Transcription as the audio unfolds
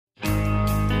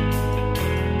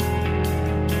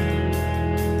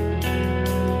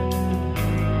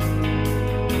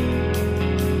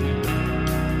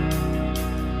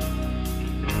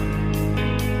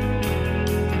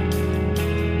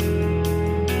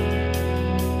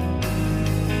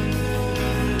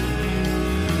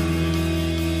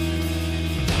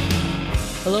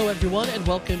Hello, everyone, and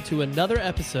welcome to another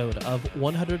episode of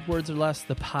 100 Words or Less,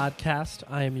 the podcast.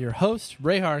 I am your host,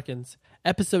 Ray Harkins,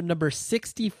 episode number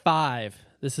 65.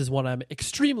 This is one I'm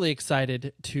extremely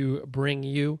excited to bring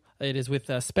you. It is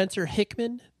with Spencer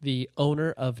Hickman, the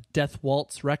owner of Death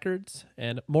Waltz Records,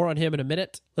 and more on him in a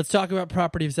minute. Let's talk about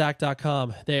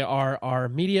propertyofzack.com. They are our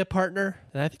media partner,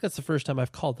 and I think that's the first time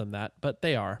I've called them that, but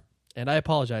they are. And I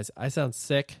apologize. I sound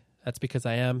sick. That's because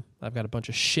I am. I've got a bunch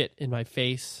of shit in my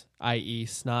face, i.e.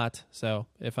 snot. So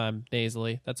if I'm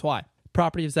nasally, that's why.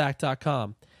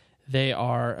 Propertyofzack.com. They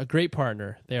are a great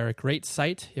partner. They are a great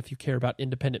site. If you care about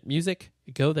independent music,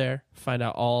 go there, find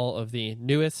out all of the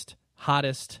newest,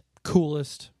 hottest,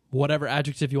 coolest, whatever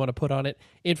adjective you want to put on it,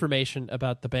 information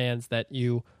about the bands that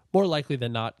you more likely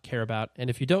than not care about. And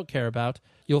if you don't care about,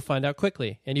 you'll find out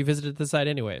quickly. And you visited the site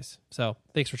anyways. So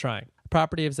thanks for trying.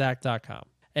 Propertyofzack.com.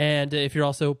 And if you're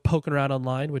also poking around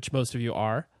online, which most of you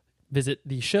are, visit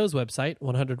the show's website,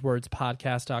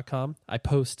 100wordspodcast.com. I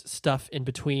post stuff in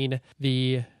between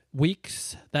the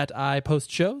weeks that I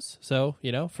post shows. So,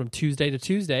 from Tuesday to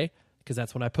Tuesday, because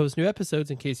that's when I post new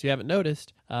episodes, in case you haven't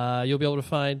noticed, you'll be able to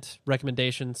find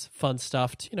recommendations, fun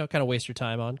stuff to, kind of waste your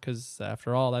time on, because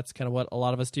after all, that's kind of what a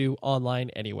lot of us do online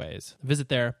anyways. Visit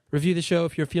there. Review the show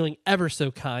if you're feeling ever so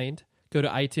kind. Go to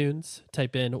iTunes,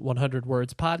 type in 100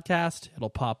 Words Podcast. It'll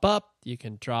pop up. You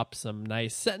can drop some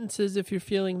nice sentences if you're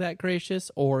feeling that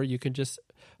gracious, or you can just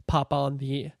pop on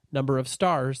the number of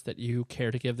stars that you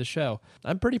care to give the show.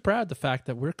 I'm pretty proud of the fact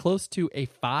that we're close to a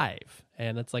 5,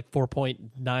 and it's like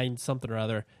 4.9 something or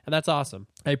other, and that's awesome.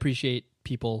 I appreciate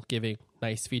people giving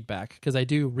nice feedback, because I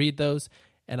do read those,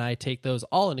 and I take those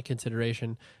all into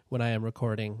consideration when I am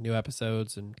recording new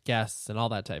episodes and guests and all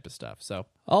that type of stuff. So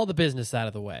all the business out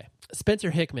of the way.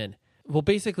 Spencer Hickman. Well,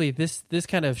 basically, this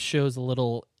kind of shows a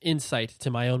little insight to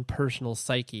my own personal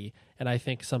psyche, and I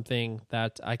think something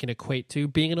that I can equate to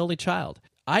being an only child.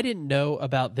 I didn't know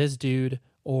about this dude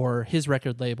or his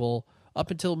record label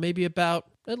up until maybe about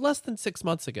less than 6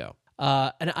 months ago.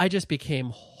 And I just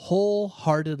became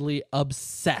wholeheartedly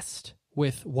obsessed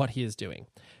with what he is doing.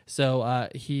 So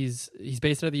he's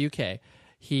based out of the UK.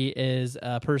 He is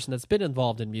a person that's been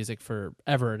involved in music for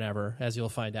ever and ever, as you'll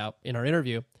find out in our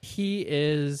interview. He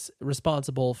is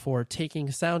responsible for taking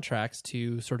soundtracks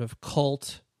to sort of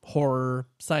cult, horror,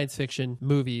 science fiction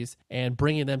movies and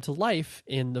bringing them to life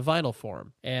in the vinyl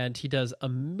form. And he does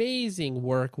amazing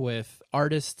work with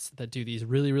artists that do these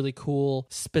really, really cool,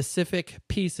 specific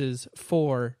pieces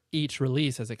for each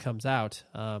release as it comes out.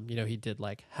 He did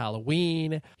like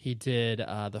Halloween, he did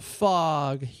The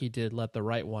Fog, he did Let the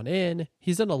Right One In.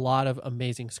 He's done a lot of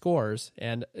amazing scores.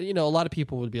 And, a lot of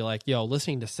people would be like,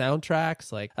 listening to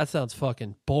soundtracks, like, that sounds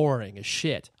fucking boring as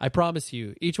shit. I promise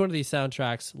you, each one of these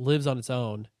soundtracks lives on its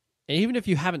own. And even if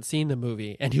you haven't seen the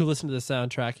movie and you listen to the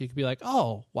soundtrack, you could be like,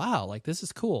 oh, wow, like this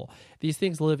is cool. These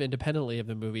things live independently of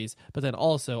the movies, but then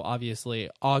also obviously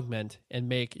augment and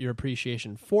make your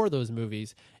appreciation for those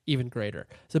movies even greater.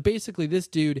 So basically this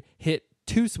dude hit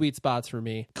 2 sweet spots for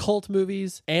me, cult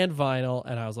movies and vinyl,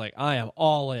 and I was like, I am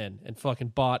all in, and fucking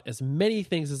bought as many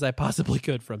things as I possibly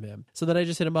could from him. So then I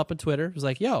just hit him up on Twitter. I was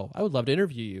like, yo, I would love to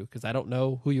interview you because I don't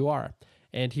know who you are.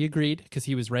 And he agreed because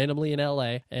he was randomly in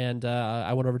LA, and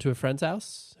I went over to his friend's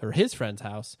house,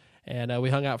 and we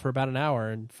hung out for about an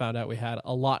hour and found out we had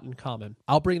a lot in common.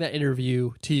 I'll bring that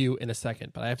interview to you in a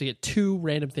second, but I have to get 2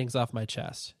 random things off my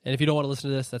chest. And if you don't want to listen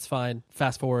to this, that's fine.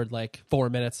 Fast forward like 4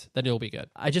 minutes, then you'll be good.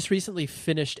 I just recently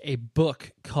finished a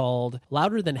book called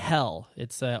Louder Than Hell.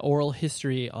 It's an oral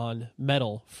history on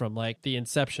metal from like the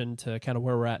inception to kind of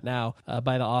where we're at now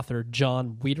by the author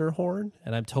John Wiederhorn.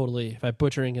 And if I'm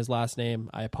butchering his last name,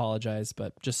 I apologize,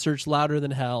 but just search Louder Than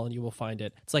Hell and you will find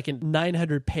it. It's like a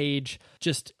 900-page,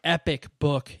 just epic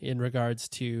book in regards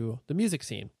to the music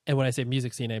scene. And when I say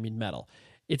music scene, I mean metal.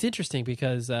 It's interesting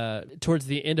because towards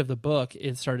the end of the book,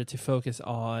 it started to focus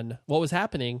on what was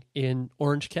happening in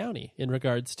Orange County in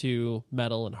regards to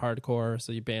metal and hardcore.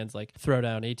 So you bands like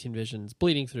Throwdown, 18 Visions,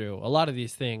 Bleeding Through, a lot of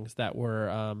these things that were,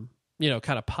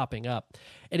 kind of popping up.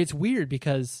 And it's weird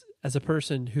because as a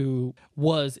person who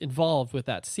was involved with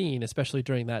that scene, especially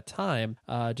during that time,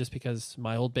 just because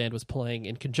my old band was playing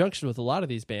in conjunction with a lot of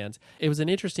these bands, it was an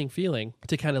interesting feeling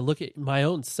to kind of look at my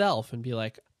own self and be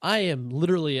like, I am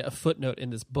literally a footnote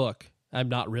in this book. I'm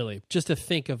not really. Just to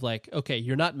think of like, okay,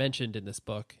 you're not mentioned in this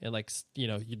book. And like,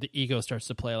 the ego starts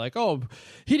to play like, oh,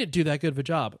 he didn't do that good of a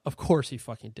job. Of course he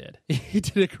fucking did. He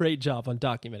did a great job on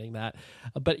documenting that.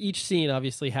 But each scene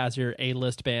obviously has your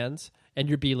A-list bands and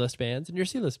your B-list bands and your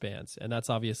C-list bands. And that's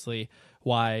obviously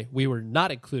why we were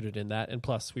not included in that. And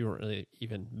plus, we weren't really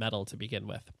even metal to begin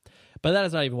with. But that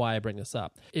is not even why I bring this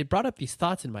up. It brought up these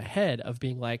thoughts in my head of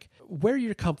being like, where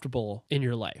you're comfortable in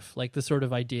your life. Like the sort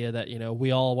of idea that, we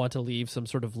all want to leave some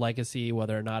sort of legacy,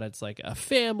 whether or not it's like a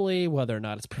family, whether or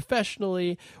not it's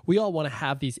professionally. We all want to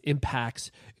have these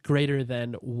impacts greater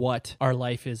than what our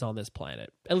life is on this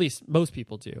planet. At least most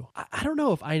people do. I don't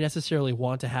know if I necessarily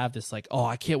want to have this like, oh,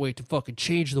 I can't wait to fucking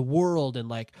change the world and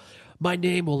like my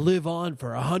name will live on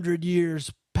for 100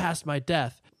 years past my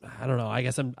death. I don't know. I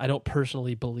guess I don't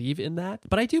personally believe in that,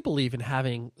 but I do believe in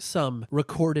having some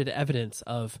recorded evidence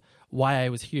of why I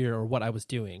was here or what I was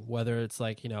doing, whether it's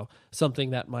like, something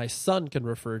that my son can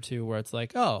refer to where it's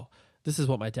like, oh, this is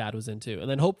what my dad was into. And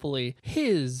then hopefully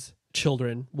his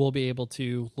children will be able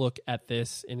to look at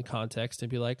this in context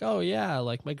and be like, oh yeah,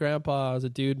 like my grandpa was a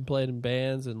dude and played in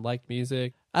bands and liked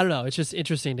music. I don't know. It's just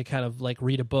interesting to kind of like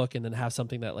read a book and then have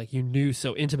something that like you knew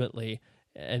so intimately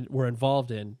and were involved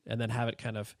in, and then have it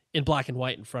kind of in black and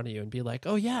white in front of you and be like,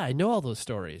 oh yeah, I know all those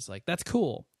stories. Like, that's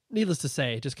cool. Needless to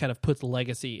say, it just kind of puts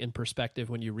legacy in perspective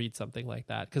when you read something like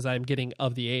that, because I'm getting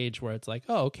of the age where it's like,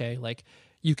 oh, okay, like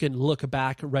you can look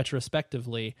back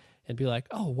retrospectively and be like,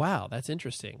 oh, wow, that's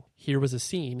interesting. Here was a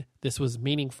scene. This was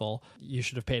meaningful. You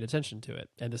should have paid attention to it,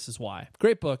 and this is why.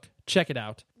 Great book. Check it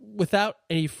out. Without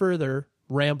any further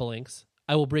ramblings,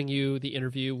 I will bring you the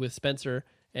interview with Spencer,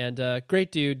 and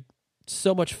great dude.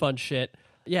 So much fun shit.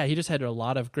 Yeah, he just had a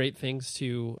lot of great things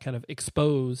to kind of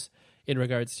expose in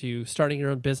regards to starting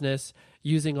your own business,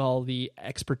 using all the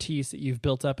expertise that you've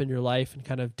built up in your life and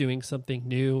kind of doing something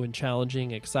new and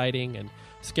challenging, exciting, and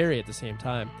scary at the same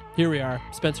time. Here we are,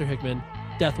 Spencer Hickman,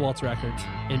 Death Waltz Records.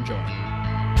 Enjoy.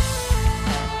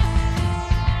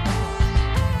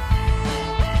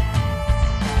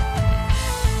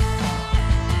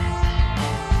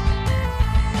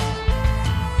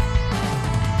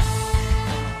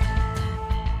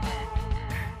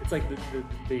 It's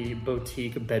like the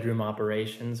boutique bedroom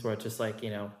operations where it's just like,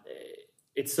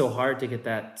 it's so hard to get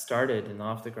that started and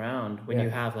off the ground when you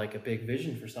have like a big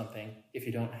vision for something. If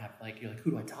you don't have like, you're like,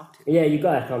 who do I talk to? Yeah, you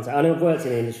got to have contact. I know I've worked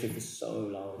in the industry for so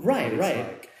long. Right.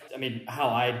 Like, how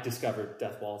I discovered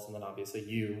Death Waltz and then obviously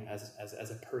you as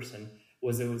a person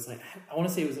was, it was like, I want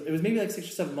to say it was maybe like 6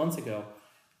 or 7 months ago.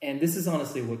 And this is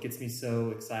honestly what gets me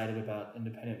so excited about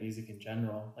independent music in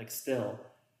general, like still,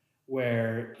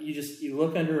 where you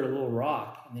look under a little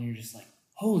rock and then you're just like,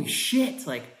 holy shit,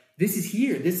 like this is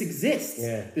here, this exists.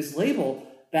 Yeah. This label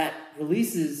that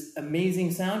releases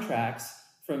amazing soundtracks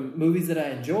from movies that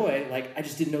I enjoy, like I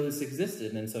just didn't know this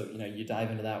existed. And so, you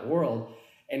dive into that world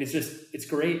and it's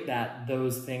great that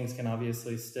those things can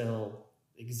obviously still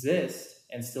exist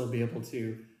and still be able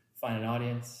to find an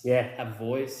audience, have a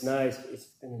voice. No, it's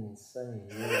been insane.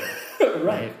 Yeah.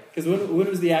 Right. Because when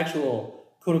was the actual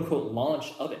quote unquote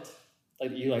launch of it?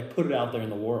 Like you put it out there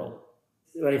in the world.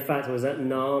 Well, in fact, I was at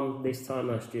NAMM this time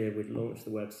last year. We'd launched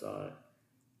the website,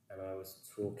 and I was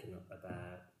talking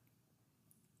about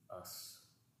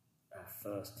our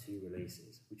first 2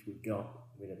 releases, which we'd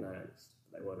announced,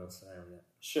 but they weren't on sale yet.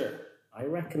 Sure. I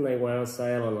reckon they went on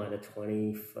sale on like the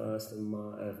 21st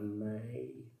of May.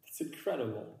 It's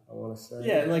incredible. I want to say.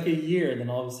 Yeah, in like a year, and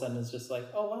then all of a sudden it's just like,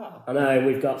 oh wow. I know,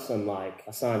 we've got some I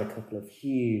signed a couple of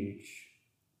huge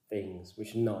things,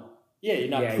 which are not. Yeah, you're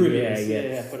not proving it.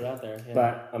 Yeah, put it out there. Yeah.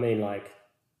 But,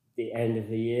 the end of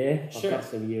the year, I've got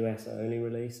some US-only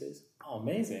releases. Oh,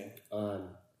 amazing.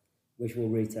 Which will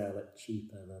retail at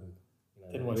cheaper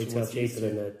than... what retail cheaper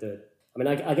than the...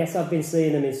 I guess I've been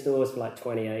seeing them in stores for like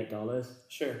 $28.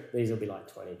 Sure. These will be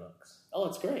like $20. Oh,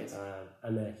 that's great.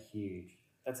 And they're huge.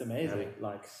 That's amazing.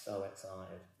 I'm so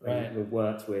excited. Right. We've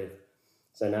worked with...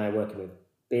 So now working with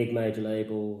big major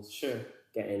labels. Sure.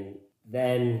 Getting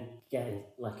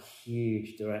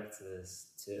huge directors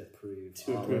to approve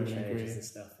changes and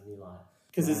stuff, and you're like,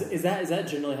 because is that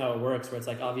generally how it works? Where it's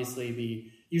like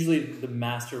obviously usually the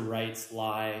master rights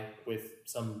lie with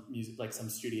some music, like some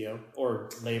studio or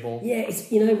label. Yeah, it's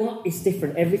it's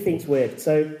different. Everything's weird.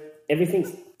 So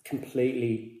everything's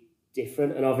completely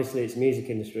different, and obviously it's music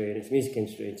industry, and it's music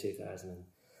industry in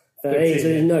 2013. So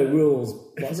there's no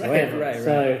rules whatsoever. Right.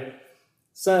 So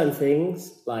certain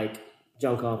things like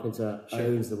John Carpenter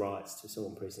owns the rights to Assault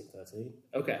on Precinct 13.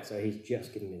 Okay. So he's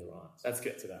just giving me the rights. That's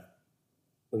good. To that.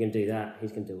 We're going to do that.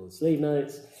 He's going to do all the sleeve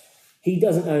notes. He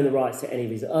doesn't own the rights to any of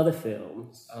his other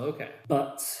films. Oh, okay.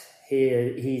 But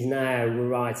he's now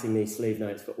rewriting these sleeve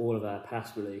notes for all of our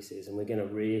past releases, and we're going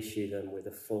to reissue them with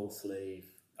a full sleeve.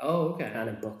 Oh, okay. And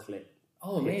a booklet.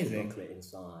 Oh, amazing. Picture booklet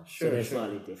inside. Sure, so they're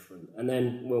slightly different. And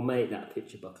then we'll make that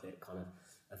picture booklet kind of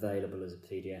available as a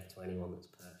PDF to anyone that's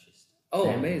purchased. Oh,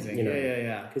 amazing.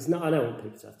 Yeah. Because I don't want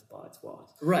people to have to buy it twice.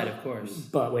 Right, of course.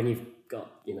 But when you've got,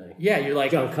 you're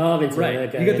like John Carpenter,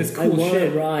 right. Going, You got this cool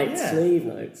shit. Write sleeve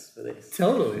notes for this.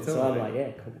 Totally. So I'm like,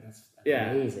 that's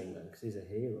amazing, man, because he's a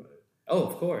hero. Oh,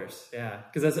 of course, yeah.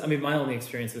 Because my only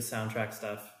experience with soundtrack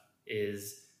stuff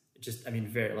is just,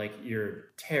 very like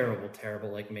your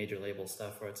terrible like major label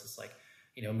stuff where it's just like,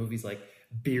 movies like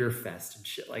Beer Fest and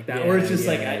shit like that, where it's just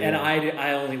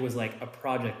I only was like a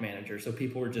project manager, so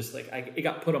people were just like, it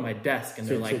got put on my desk and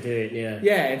they're like, to do it,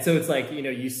 and so it's like,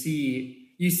 you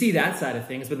see that side of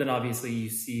things, but then obviously you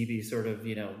see the sort of,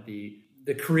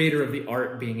 the creator of the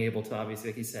art being able to obviously,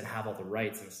 like you said, have all the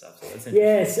rights and stuff. So it's interesting.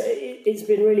 Yes, it's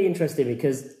been really interesting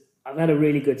because I've had a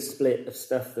really good split of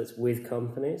stuff that's with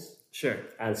companies, sure,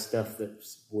 and stuff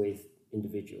that's with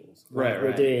individuals. Right.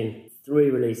 We're doing 3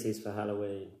 releases for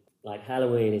Halloween. Like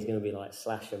Halloween is going to be like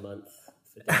slash a month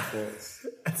for Death Waltz.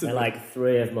 They're like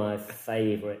 3 of my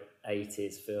favourite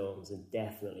 80s films and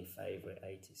definitely favourite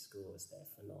 80s scores. They're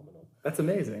phenomenal. That's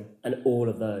amazing. And all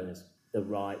of those, the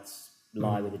rights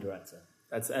lie with the director.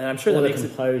 And I'm sure that makes the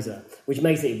composer, which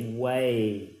makes it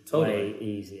way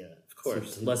easier. Of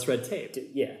course, less red tape.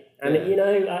 And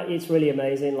it's really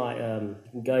amazing. Like you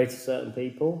can go to certain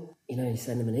people, you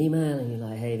send them an email and you're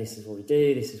like, hey, this is what we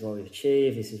do, this is what we've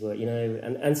achieved, this is what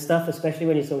and stuff. Especially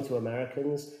when you're talking to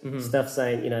Americans, stuff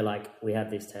saying, like we had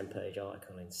this 10-page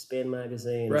article in Spin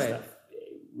magazine, and stuff.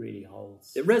 It really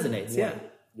holds. It resonates, yeah.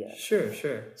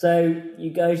 Sure. So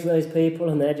you go to those people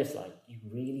and they're just like, you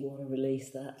really want to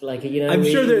release that? Like, I'm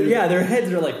sure their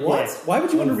heads are like, what? Yeah. Why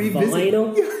would you want to revisit?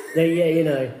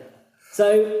 Vinyl?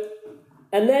 So,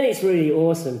 and then it's really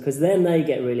awesome because then they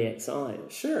get really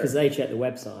excited. Sure. Because they check the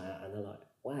website out and they're like,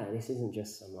 wow, this isn't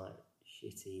just some like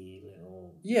shitty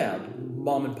little... Yeah,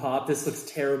 mom and pop, this looks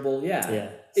terrible. Yeah.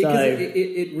 So,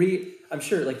 I'm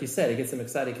sure, like you said, it gets them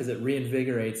excited because it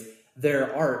reinvigorates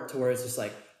their art to where it's just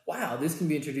like, wow, this can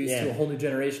be introduced to a whole new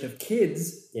generation of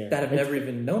kids that have never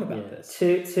even known about this.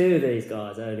 Two of these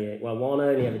guys one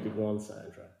only ever did 1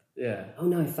 soundtrack. Yeah. Oh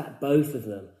no, in fact, both of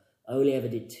them only ever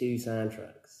did 2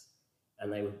 soundtracks,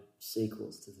 and they were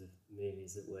sequels to the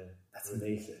movies that were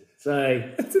releasing.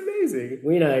 So that's amazing.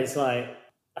 It's like,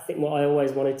 I think what I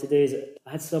always wanted to do is,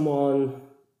 I had someone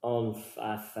on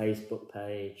our Facebook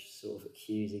page sort of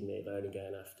accusing me of only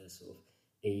going after sort of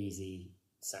easy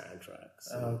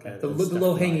soundtracks. Okay. The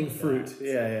low-hanging fruit.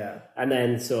 Yeah. And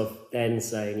then sort of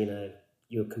saying,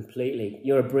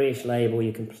 you're a British label,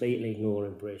 you're completely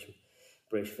ignoring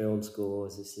British film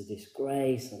scores. It's a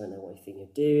disgrace. I don't know what you think you're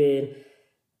doing.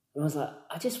 And I was like,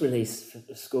 I just release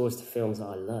scores to films that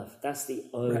I love. That's the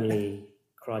only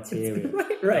criteria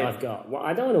right. I've got. Well,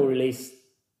 I don't want to release,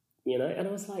 and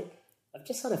I was like, I've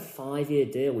just had a 5-year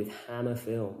deal with Hammer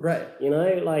Film. Right. You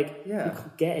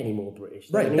can't get any more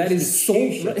British. Right, that is so...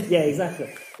 Right. Yeah,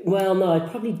 exactly. Well, no, I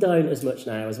probably don't as much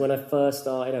now as when I first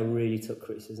started. I really took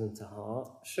criticism to heart.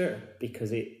 Sure. Because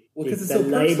the so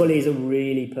label is a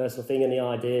really personal thing, and the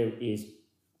idea is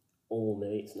all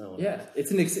me, it's no one else.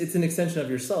 It's an extension of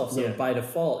yourself, so by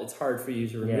default, it's hard for you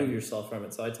to remove yourself from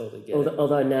it, so I totally get it.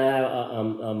 Although now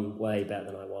I'm way better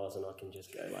than I was, and I can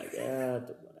just go like,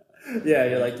 yeah,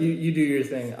 you're like, you do your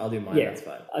thing, I'll do mine, that's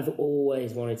fine. I've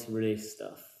always wanted to release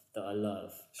stuff that I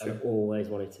love. Sure. I've always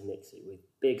wanted to mix it with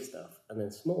big stuff and then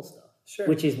small stuff. Sure.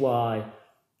 Which is why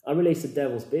I released The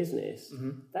Devil's Business.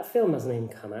 Mm-hmm. That film hasn't even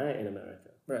come out in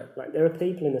America. Right. Like, there are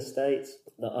people in the States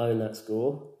that own that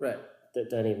score. Right. That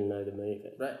don't even know the movie.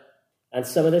 Right. And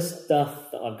some of the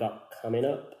stuff that I've got coming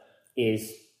up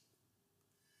is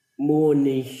more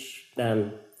niche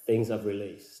than things I've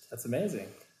released. That's amazing.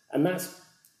 And that's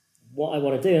what I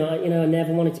want to do. I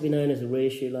never wanted to be known as a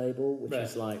reissue label, which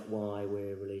is like why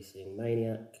we're releasing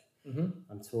Maniac. Mm-hmm.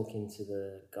 I'm talking to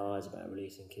the guys about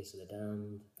releasing Kiss of the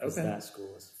Damned, because that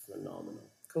score is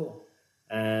phenomenal. Cool.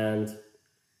 And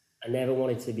I never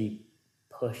wanted to be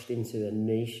pushed into a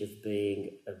niche of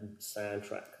being a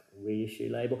soundtrack reissue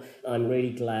label. I'm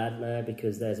really glad now,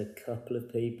 because there's a couple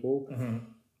of people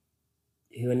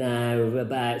who are now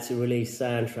about to release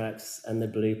soundtracks, and the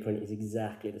blueprint is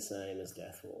exactly the same as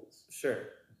Death Waltz. Sure.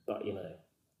 But,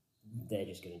 they're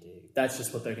just going to do... That's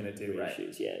just what they're going to do,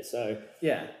 reissues, yeah. So...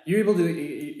 Yeah. You're able to...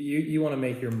 You want to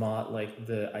make your like,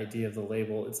 the idea of the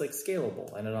label, it's, like,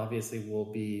 scalable, and it obviously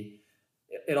will be...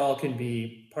 It all can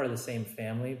be part of the same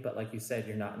family, but like you said,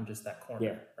 you're not in just that corner.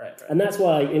 Yeah. Right. And that's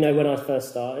why, when I first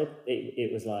started,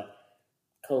 it was like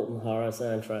cult and horror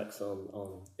soundtracks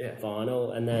on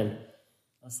vinyl, and then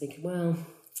I was thinking, well,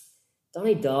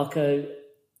 Donnie Darko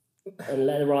and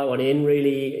Let the Right One In,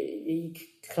 really, you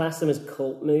class them as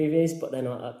cult movies, but then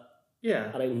I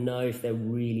don't know if they're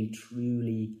really,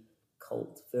 truly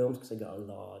cult films, because they've got a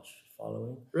large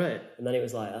following. Right. And then it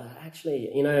was like,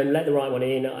 actually, and Let the Right One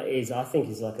In I think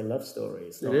is like a love story.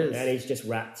 It's not, it is. And it's just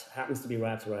happens to be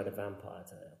wrapped around a vampire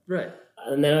tale. Right.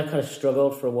 And then I kind of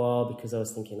struggled for a while because I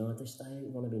was thinking, I just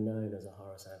don't want to be known as a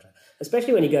horror soundtrack.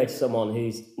 Especially when you go to someone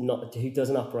who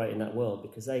doesn't operate in that world,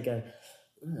 because they go,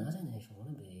 I don't know if I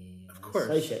want to be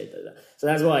associated with that. So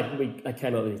that's why I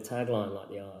came up with a tagline like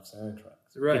the art of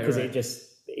soundtracks. Right. Because right. it just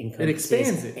It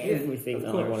expands it. everything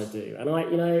that I want to do. And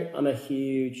I'm a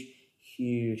huge,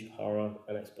 huge horror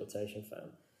and exploitation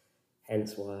fan.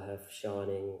 Hence why I have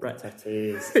shining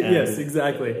tattoos. And, yes,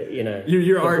 exactly.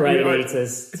 Your art, Brain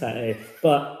Eater's tattoo.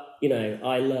 But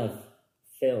I love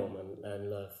film and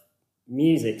love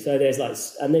music. So there's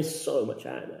so much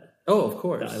out there. Oh, of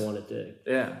course. That I want to do.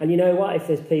 Yeah. And you know what? If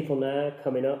there's people now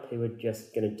coming up who are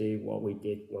just going to do what we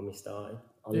did when we started,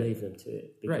 I'll leave them to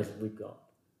it because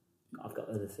I've got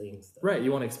other things. Right.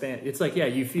 You want to expand. It's like,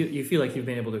 you feel like you've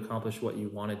been able to accomplish what you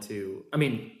wanted to. I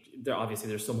mean,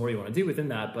 there's still more you want to do within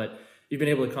that, but you've been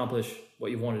able to accomplish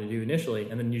what you wanted to do initially,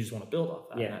 and then you just want to build off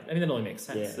that. Yeah. I mean, that only makes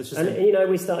sense. Yeah. It's just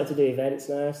we started to do events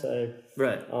now. So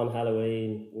right. On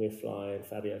Halloween, we're flying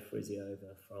Fabio Frizzi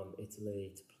over from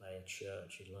Italy to play a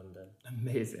church in London.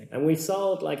 Amazing. And we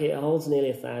sold, it holds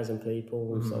nearly 1,000 people.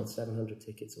 We've sold 700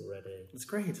 tickets already. That's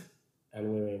great. And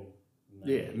we're in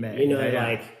May. Yeah, May.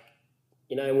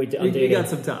 You got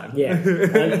some time. Yeah.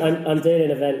 I'm doing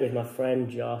an event with my friend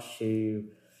Josh,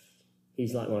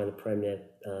 he's like one of the premier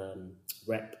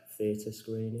rep theatre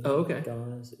screening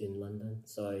guys in London.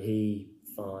 So he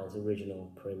finds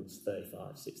original prints,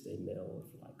 35, 16mm of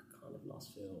kind of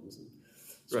lost films and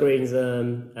screens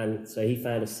them. And so he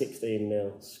found a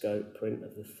 16mm scope print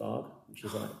of The Fog, which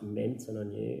is mint and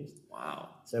unused. Wow.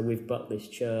 So we've booked this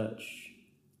church.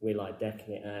 We're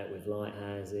decking it out with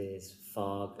lighthouses,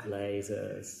 fog,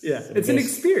 lasers. Yeah, it's an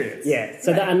experience. Yeah,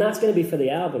 so that's going to be for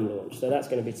the album launch. So that's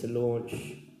going to be to launch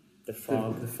The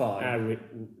Fog, our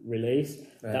release.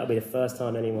 Right. That'll be the first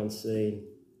time anyone's seen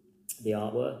the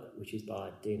artwork, which is by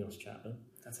Dinos Chapman.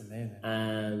 That's amazing.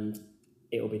 And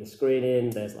it'll be the screening.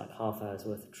 There's half hour's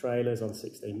worth of trailers on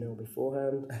 16mm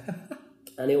beforehand.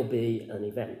 And it'll be an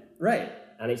event. Right.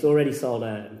 And it's already sold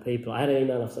out. And I had an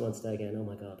email off someone today going, oh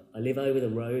my God, I live over the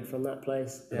road from that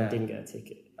place and I didn't get a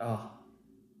ticket. Oh.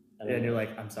 And you're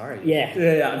like, I'm sorry.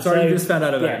 Yeah. I'm sorry you just found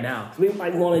out about it now. So we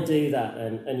might want to do that.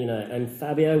 And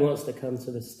Fabio wants to come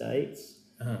to the States.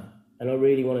 Uh-huh. And I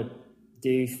really want to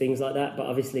do things like that. But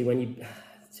obviously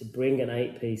to bring an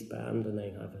 8-piece band and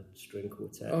then have a string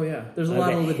quartet. Oh yeah, there's a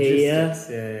lot of logistics.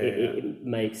 It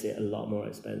makes it a lot more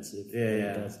expensive than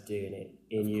it does doing it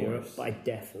in Europe. But I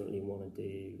definitely want to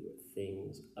do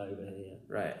things over here.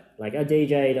 Right. I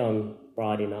DJ'd on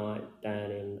Friday night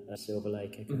down in Silver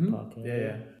Lake Hickman Park.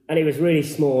 Yeah. And it was really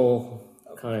small,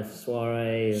 kind of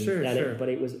soiree. Sure. But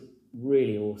it was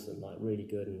really awesome, really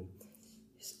good. And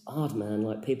it's odd,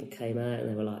 man. People came out and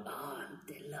they were like, oh,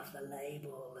 they love the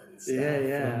label. Stuff. Yeah.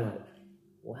 And I'm like,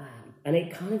 wow. And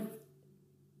it kind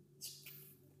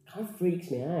of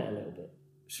freaks me out a little bit.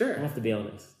 Sure. I have to be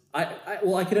honest.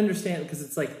 I could understand because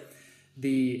it's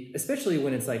especially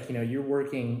when it's you're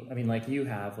working, you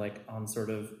have on sort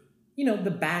of,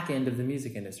 the back end of the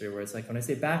music industry where it's when I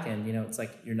say back end, it's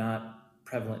you're not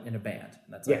prevalent in a band.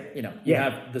 And that's you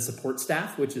have the support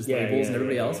staff, which is labels and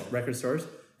everybody else, record stores,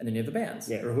 and then you have the bands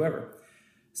or whoever.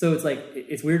 So it's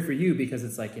it's weird for you because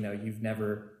it's you've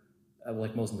never,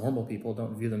 most normal people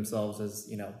don't view themselves as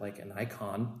an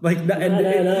icon so it's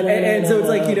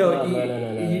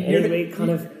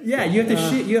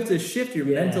you have to shift your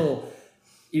mental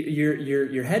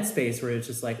your headspace where it's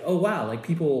just oh wow,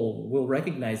 people will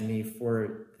recognize me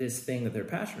for this thing that they're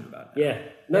passionate about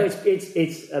now.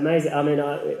 It's amazing.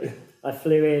 I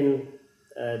flew in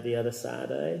the other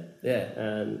Saturday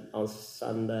and on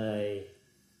Sunday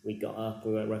we got up,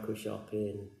 we went record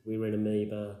shopping, we were in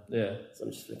Amoeba. Yeah. So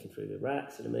I'm just flicking through the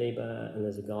racks at Amoeba, and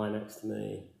there's a guy next to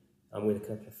me. I'm with a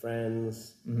couple of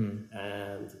friends, and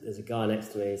there's a guy next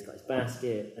to me, he's got his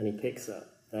basket, and he picks up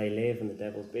They Live and The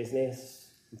Devil's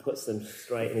Business, and puts them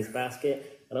straight in his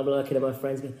basket, and I'm looking at my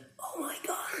friends going, oh my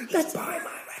God, that's buying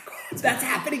my records. That's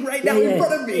happening right now in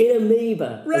front of me. In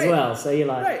Amoeba as well. So you're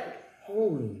like,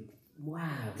 holy, wow,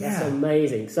 that's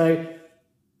amazing. So...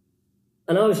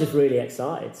 And I was just really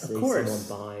excited to see someone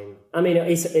buying.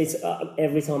 It's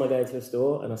every time I go to a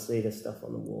store and I see this stuff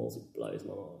on the walls, it blows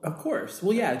my mind. Of course.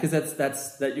 Well, yeah, because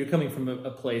that's that you're coming from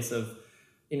a place of,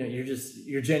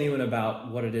 you're genuine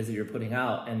about what it is that you're putting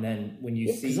out, and then when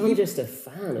you see, because I'm just a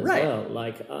fan as well.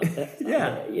 Like, I'm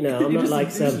not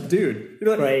like some dude,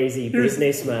 crazy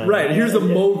businessman. Right? Here's a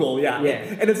mogul. Yeah.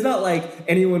 And it's not like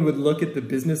anyone would look at the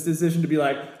business decision to be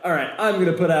like, all right, I'm going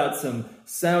to put out some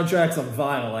soundtracks on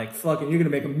vinyl. Like, fucking, you're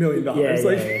going to make $1 million.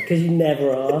 Because you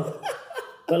never are.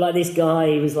 But like this guy,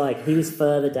 he was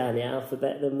further down the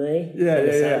alphabet than me.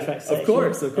 Yeah. Section. Of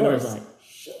course. And I was like,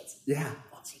 shit. Yeah.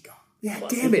 What's he got? Yeah.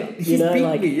 What's damn he it. got? He's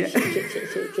beat me. Yeah.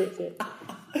 Shit.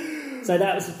 So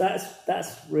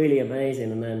that's really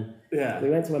amazing. And then we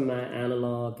went to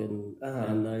Analog,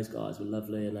 and those guys were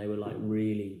lovely, and they were like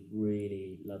really,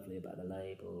 really lovely about the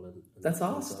label and that's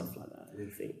awesome. Stuff like that. And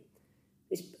you think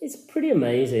it's pretty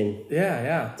amazing.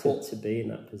 To be in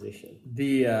that position.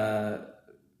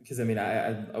 Because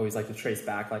I always like to trace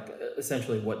back, like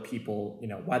essentially what people,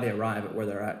 why they arrive at where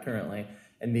they're at currently.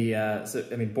 And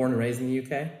born and raised in the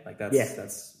UK, like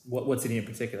that's what city in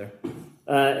particular?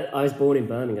 I was born in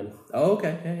Birmingham. Oh,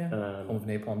 okay, yeah. Home of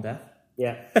Napalm Death.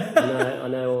 Yeah, I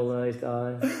know all those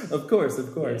guys. Of course.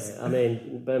 Yeah,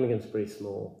 Birmingham's pretty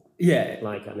small. Yeah,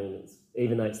 it's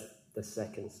even though it's the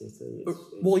second city.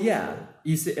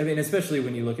 You see, especially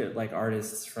when you look at like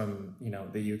artists from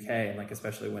the UK, and like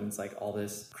especially when it's like all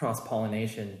this cross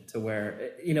pollination to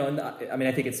where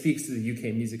I think it speaks to the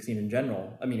UK music scene in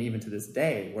general. Even to this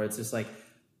day, where it's just like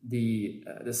the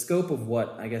scope of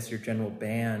what I guess your general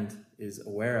band is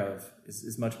aware of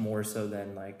is much more so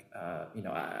than like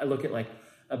I look at like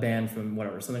a band from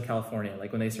Southern California,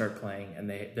 like when they start playing and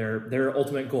their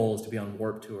ultimate goal is to be on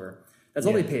Warped Tour. That's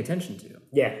all they pay attention to.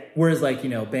 Yeah. Whereas like,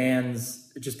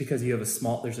 bands, just because you have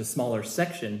there's a smaller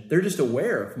section, they're just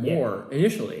aware of more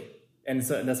initially. And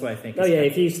so that's what I think.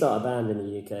 If you start a band in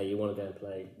the UK, you want to go and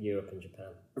play Europe and Japan.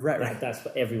 Right. That's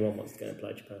what everyone wants to go and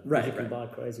play Japan. Right. You can buy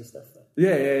crazy stuff there.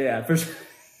 Yeah, for sure.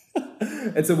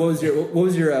 And so what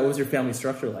was your family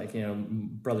structure like?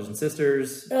 Brothers and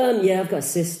sisters? I've got a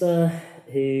sister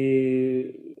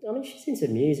who, she's into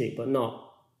music, but not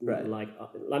like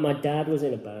my dad was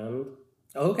in a band.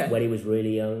 Oh, okay. When he was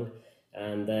really young,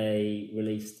 and they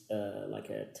released like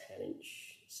a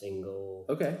 10-inch single.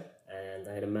 Okay. And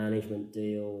they had a management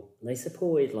deal. They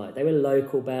supported they were a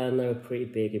local band. They were pretty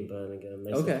big in Birmingham.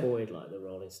 They supported like the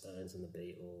Rolling Stones and the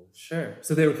Beatles. Sure.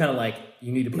 So they were kind of like,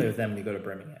 you need to play with them when you go to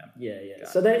Birmingham. Yeah.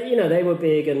 So they were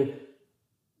big, and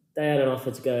they had an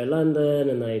offer to go to London,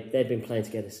 and they'd been playing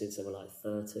together since they were like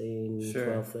 13,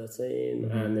 12, 13,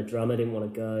 and the drummer didn't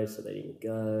want to go, so they didn't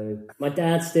go. My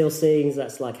dad still sings.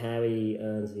 That's like how he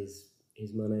earns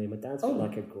his money. My dad's got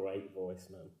like a great voice,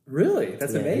 man. Really?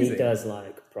 That's amazing. He does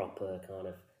like proper kind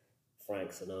of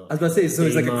Frank Sinatra. I was about to say, so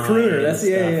he's like a crooner. That's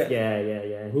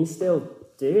Yeah. And he's still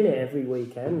doing it every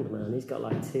weekend, man. He's got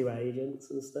like 2 agents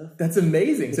and stuff. That's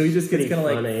amazing. So he just gets kind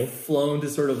of like flown to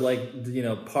sort of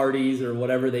like, parties or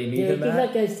whatever they need him at. He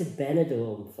like goes to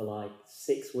Benidorm for like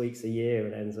 6 weeks a year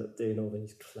and ends up doing all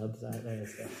these clubs out there and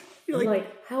stuff. You're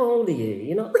like, how old are you?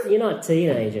 You're not a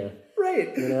teenager.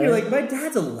 Right. You're like, my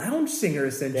dad's a lounge singer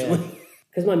essentially.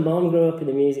 Because my mom grew up in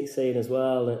the music scene as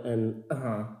well, and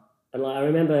like I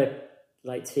remember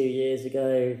like 2 years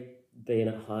ago being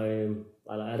at home.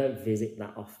 I don't visit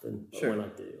that often, but when I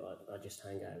do, I just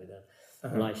hang out with her.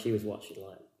 And like she was watching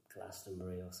like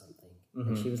Glastonbury or something,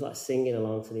 and she was like singing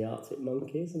along to the Arctic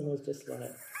Monkeys, and I was just like,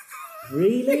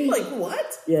 really? Like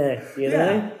what? Yeah, you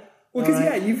know. Well,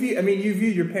 because you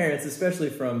view your parents, especially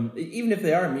from even if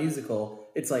they are musical,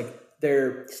 it's like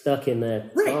they're stuck in their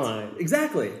time.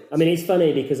 Exactly. It's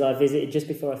funny because I visited just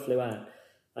before I flew out.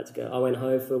 I went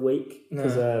home for a week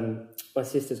because my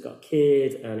sister's got a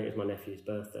kid, and it was my nephew's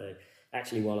birthday.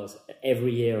 Actually,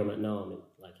 every year I'm at Nam,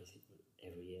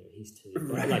 every year he's 2,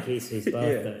 but like it's his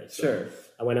birthday. Sure.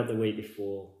 I went up the week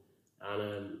before,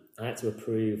 and I had to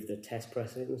approve the test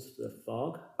pressings for the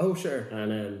fog. Oh, sure.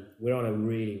 And we're on a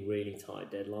really, really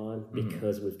tight deadline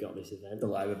because we've got this event. The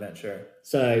live event, sure.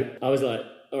 So I was like,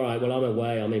 all right, well, I'm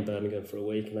away. I'm in Birmingham for a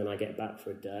week, and then I get back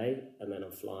for a day, and then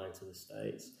I'm flying to the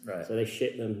States. Right. So they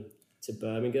ship them to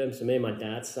Birmingham. So me and my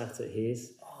dad sat at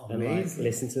his and amazing.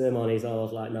 Listened to them on his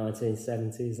old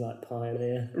 1970s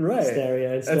Pioneer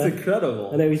stereo and stuff. That's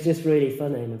incredible. And it was just really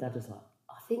funny. My dad was like,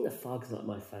 I think the Fog's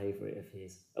my favourite of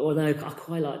his. Although I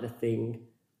quite like The Thing.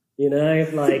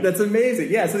 That's amazing.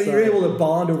 Yeah, so that you're able to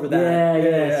bond over that.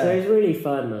 Yeah. So it was really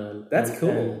fun, man. That's cool.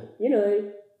 And,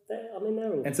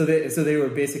 they're all... And so they were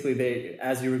basically,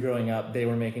 as you were growing up, they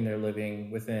were making their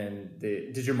living within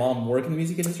did your mom work in the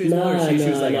music industry as well? Or she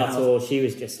was like, not at all. She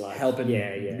was just like helping,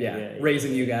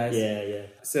 raising you guys. Yeah.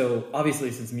 So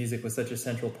obviously, since music was such a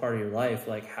central part of your life,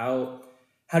 like how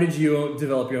How did you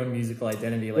develop your own musical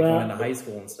identity, like going into high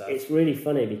school and stuff? It's really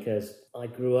funny because I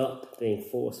grew up being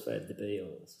force-fed the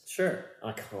Beatles. Sure.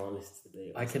 I can't listen to the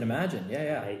Beatles. I can imagine.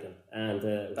 Yeah. I hate them. And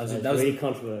that was really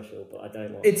controversial, but I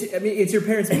don't want it's your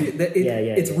parents' music.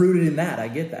 It's rooted in that. I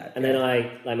get that. And then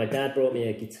my dad brought me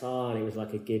a guitar, and it was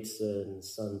like a Gibson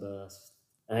Sunburst.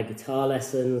 I had guitar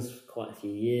lessons for quite a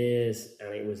few years,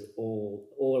 and it was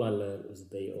all I learned was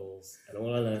the Beatles, and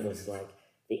all I learned was like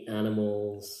the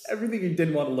Animals. Everything you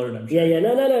didn't want to learn, I'm sure. Yeah.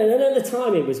 No. And at the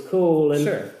time, it was cool. And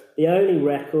sure. The only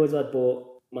records I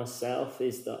bought myself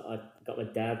is that I got my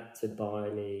dad to buy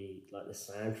me like the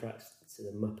soundtracks to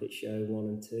the Muppet Show 1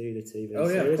 and 2, the TV series. Oh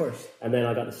yeah, of course. And then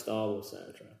I got the Star Wars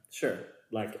soundtrack. Sure.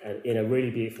 Like in a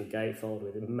really beautiful gatefold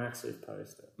with a massive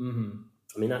poster. Mm-hmm.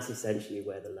 I mean, that's essentially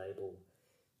where the label,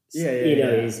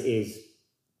 is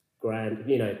grand.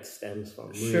 Stems from.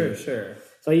 Really. Sure.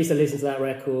 So I used to listen to that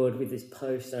record with this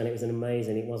poster, and it was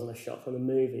amazing. It wasn't a shot from a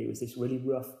movie. It was this really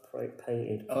rough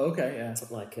painted. Oh, okay, yeah.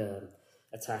 Like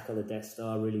attack on the Death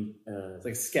Star, really. It's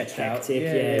like sketched hectic.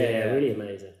 out. Yeah, really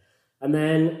amazing. And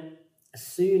then as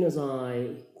soon as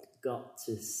I got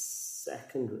to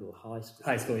secondary or high school.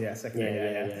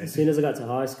 Secondary. Yeah. As soon as I got to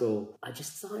high school, I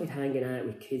just started hanging out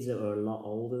with kids that were a lot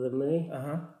older than me.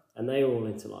 Uh-huh. And they were all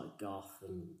into like goth.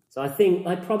 And so I think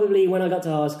I probably, when I got to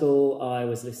high school, I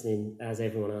was listening, as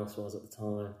everyone else was at the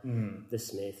time, The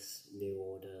Smiths, New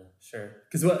Order. Sure.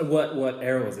 Because what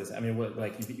era was this? I mean, what,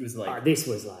 like, it was like... this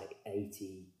was like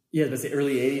 80. Yeah, let's say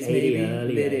early 80s, maybe?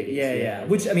 Early 80s, yeah.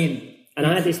 Which, I mean... And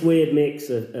I had this weird mix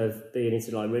of being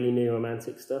into like really new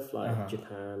romantic stuff, like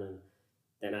Japan, and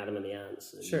then Adam and the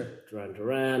Ants, and Duran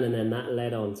Duran, and then that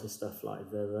led on to stuff like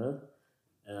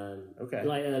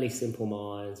like early Simple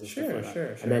Minds and stuff like that.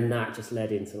 Sure. And then that just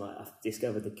led into like, I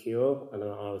discovered The Cure, and then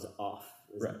I was off.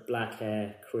 Black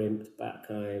hair, crimped, back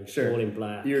home, all in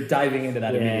black. You're diving into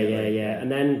that immediately. Yeah. And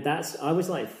then I was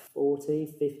like 40,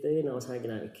 50, and I was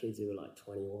hanging out with kids who were like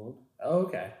 21. Oh,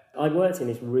 okay. I worked in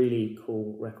this really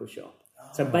cool record shop.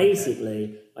 So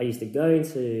basically, I used to go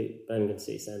into Birmingham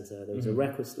City Centre. There was a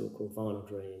record store called Vinyl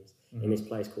Dreams in this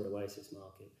place called Oasis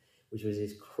Market, which was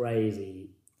this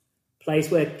crazy place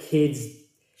where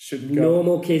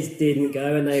normal kids didn't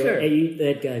go, and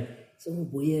they'd go, it's all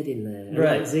weird in there. And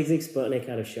like Zig Zig Sputnik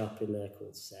had a shop in there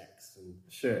called Sex, and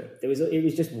it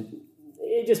was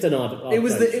just an odd. It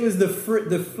was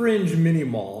the fringe mini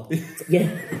mall.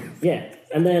 yeah.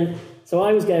 And then so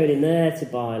I was going in there to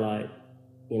buy like,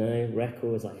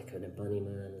 records like Echo and the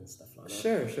Bunnyman and stuff like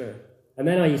that. Sure. And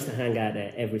then I used to hang out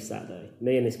there every Saturday.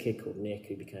 Me and this kid called Nick,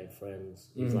 who became friends.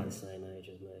 He was like the same age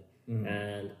as me.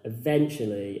 And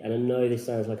eventually, and I know this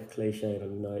sounds like a cliche, and I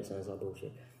know it sounds like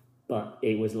bullshit, but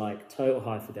it was like total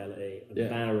high fidelity. And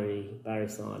Barry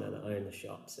Steiner, that owned the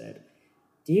shop, said,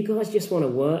 do you guys just want to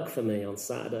work for me on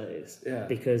Saturdays? Yeah.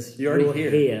 Because you're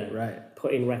here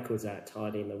putting records out,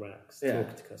 tidying the racks,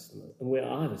 talking to customers. And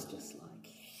I was just like,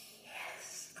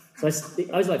 yes. So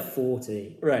I was like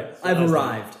 40. Right. So I've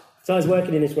arrived. So I was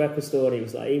working in this record store, and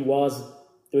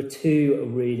there were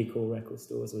two really cool record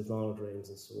stores. There was Vinyl Dreams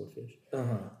and Swordfish.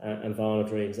 And Vinyl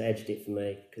Dreams edged it for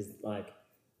me because like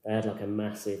they had like a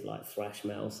massive like thrash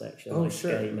metal section,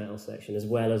 skate metal section, as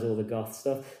well as all the goth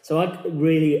stuff. So I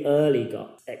really early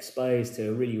got exposed to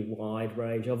a really wide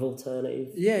range of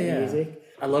alternative music.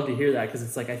 I love to hear that because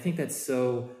it's like, I think that's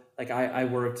so... Like I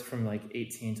worked from like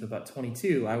 18 to about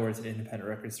 22. I worked at an independent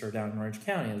record store down in Orange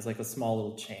County. It was like a small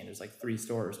little chain. There's like 3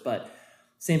 stores, but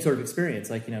same sort of experience.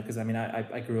 Like, because I mean,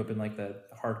 I grew up in like the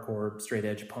hardcore straight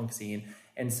edge punk scene.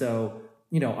 And so,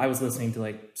 I was listening to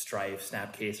like Strife,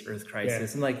 Snapcase, Earth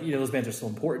Crisis. And like, those bands are so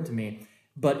important to me.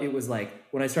 But it was like,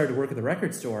 when I started to work at the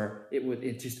record store,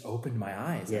 it just opened my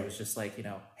eyes. I was just like,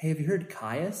 hey, have you heard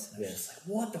Caius? And I was just like,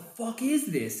 what the fuck is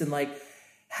this? And like,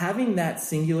 having that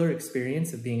singular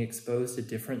experience of being exposed to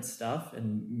different stuff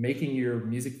and making your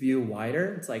music view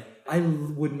wider, it's like, I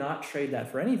would not trade that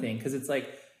for anything. Because it's like,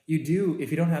 if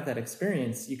you don't have that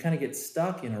experience, you kind of get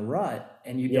stuck in a rut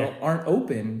and you aren't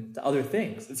open to other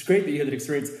things. It's great that you had that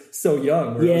experience so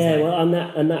young.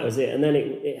 And that was it. And then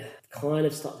it kind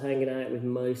of stopped hanging out with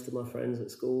most of my friends at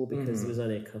school because there was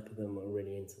only a couple of them who were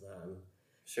really into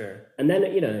that. And then,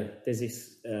 there's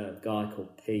this guy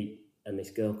called Pete, and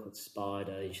this girl called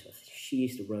Spider. She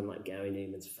used to run like Gary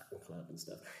Newman's fan club and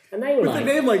stuff. And they were with like, a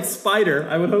name like Spider,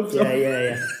 I would hope so.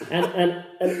 Yeah.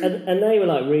 And they were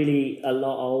like really a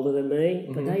lot older than me,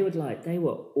 but they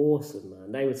were awesome,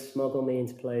 man. They would smuggle me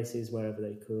into places wherever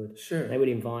they could. Sure. They would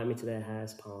invite me to their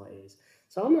house parties.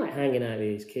 So I'm like hanging out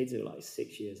with these kids who are like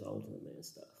 6 years older than me and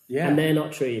stuff. Yeah. And they're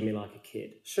not treating me like a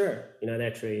kid. Sure.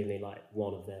 They're treating me like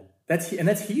one of them. That's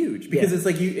huge because it's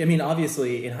like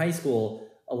obviously in high school,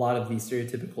 a lot of the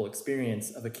stereotypical experience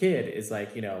of a kid is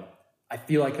like, you know, I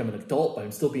feel like I'm an adult, but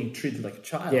I'm still being treated like a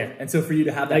child. Yeah. And so for you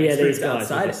to have that experience these guys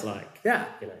outside, just like, yeah.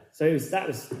 You know, so that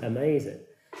was amazing.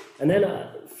 And then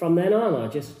from then on,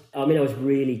 I was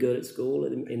really good at school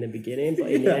in the beginning, but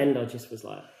in the end, I just was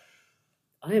like,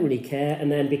 I don't really care.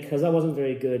 And then because I wasn't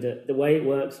very good at the way it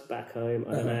works back home,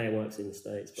 I don't know how it works in the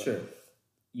States, but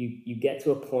you get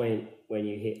to a point when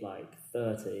you hit like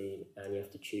 13 and you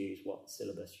have to choose what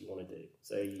syllabus you want to do.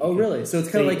 So really? So it's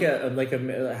kind of like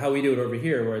a how we do it over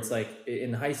here, where it's like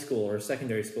in high school or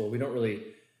secondary school,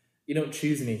 you don't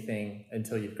choose anything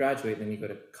until you graduate, then you go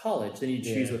to college, then you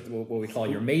choose what we call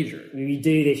your major. We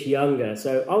do this younger.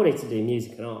 So I wanted to do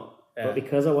music and art, but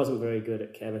because I wasn't very good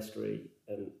at chemistry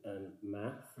and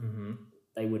math,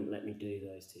 they wouldn't let me do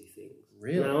those two things.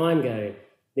 Really? Now I'm going,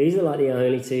 these are like the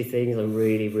only two things I'm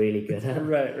really, really good at.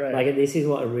 Right. Like, this is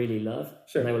what I really love.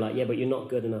 Sure. And they were like, yeah, but you're not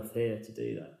good enough here to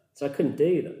do that. So I couldn't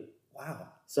do them. Wow.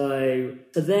 So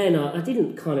then I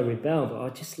didn't kind of rebel, but I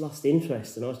just lost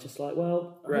interest. And I was just like,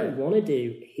 well, I don't want to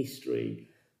do history,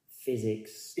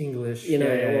 physics, English, all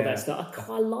that stuff.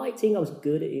 I liked it. I was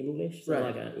good at English. So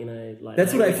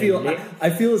that's what I feel. I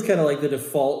feel is kind of like the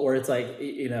default, where it's like,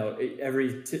 you know,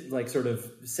 every like sort of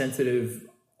sensitive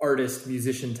artist,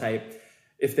 musician type,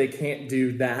 if they can't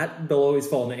do that, they'll always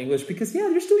fall into English because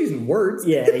you're still using words.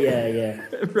 Yeah.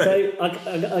 Right. So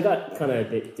I got kind of a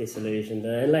bit disillusioned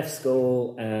and left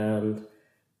school, and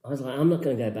I was like, I'm not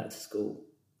going to go back to school.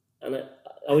 And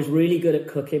I was really good at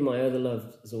cooking. My other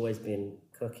love has always been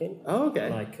cooking. Oh, okay.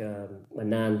 Like my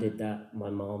nan did that. My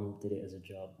mom did it as a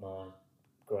job. My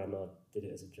grandma did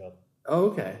it as a job. Oh,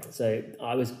 okay. So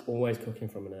I was always cooking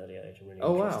from an early age. I'm really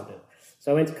interested in it.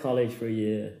 So I went to college for a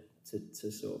year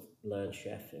to sort of learn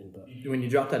chefing. But when you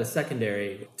dropped out of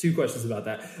secondary, 2 questions about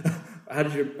that. How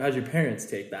did your parents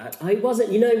take that? I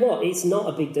wasn't. You know what? It's not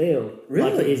a big deal.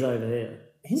 Really? Like it is over here.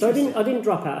 So I didn't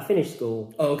drop out. I finished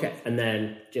school. Oh, okay. And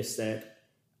then just said,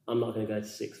 I'm not going to go to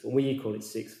sixth form. Well, you call it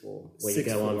sixth form, where you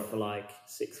go on for like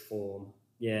sixth form.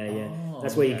 Yeah.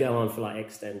 That's where you go on for like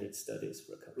extended studies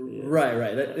for a couple of years.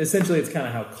 Right. Essentially, it's kind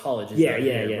of how college is. Yeah.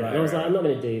 Right, and I was like, I'm not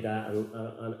going to do that,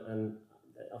 and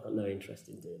I've got no interest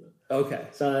in doing it. Okay.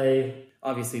 So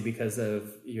obviously, because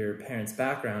of your parents'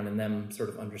 background and them sort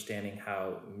of understanding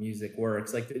how music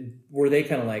works, like, were they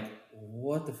kind of like,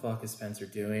 what the fuck is Spencer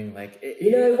doing? Like,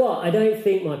 you know what? I don't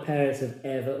think my parents have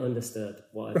ever understood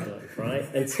what I've done,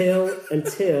 right? Until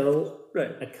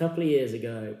a couple of years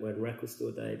ago, when Record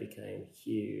Store Day became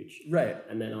huge, right?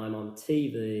 And then I'm on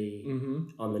TV,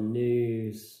 on the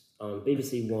news, on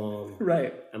BBC One,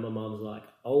 right? And my mum's like,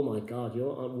 "Oh my god,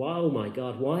 you're on! Wow, oh my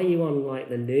god, why are you on like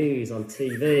the news on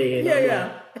TV?" And I'm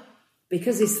like,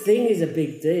 because this thing is a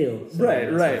big deal, right?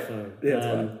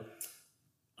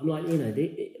 I'm like, you know,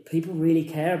 people really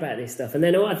care about this stuff. And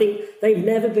then I think they've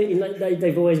never been, like,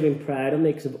 they've always been proud of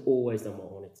me because I've always done what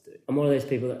I wanted to do. I'm one of those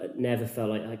people that never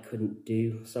felt like I couldn't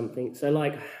do something. So,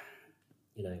 like,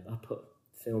 you know, I put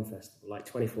film festival,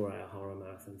 like 24-hour horror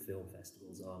marathon film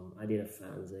festivals on. I did a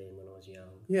fanzine when I was young.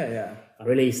 Yeah. I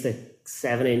released a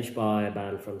 7-inch by a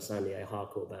band from San Diego,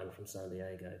 hardcore band from San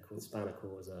Diego called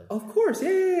Spanacorzo. Of course,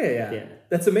 yeah.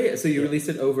 That's amazing. So you released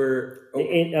it over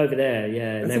there,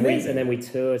 yeah. And then we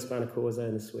toured Spanacorzo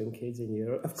and the Swing Kids in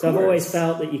Europe. So I've always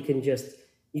felt that you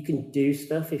can do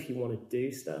stuff if you want to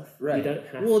do stuff. Right. You don't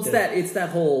have to. It's that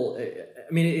whole.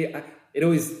 I mean, it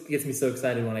always gets me so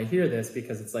excited when I hear this,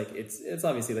 because it's like it's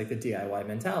obviously like the DIY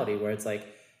mentality, where it's like,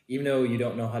 even though you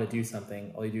don't know how to do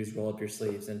something, all you do is roll up your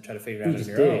sleeves and try to figure it out on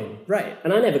your own. Right.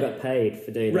 And I never got paid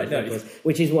for doing that,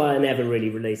 which is why I never really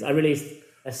released. I released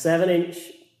a 7-inch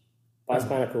by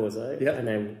Spanacorzo, and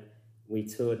then we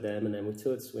toured them, and then we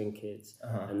toured Swing Kids,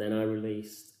 and then I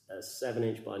released a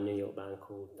 7-inch by a New York band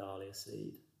called Dahlia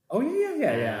Seed. Oh,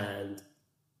 yeah. And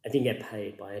I didn't get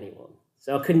paid by anyone.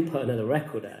 So I couldn't put another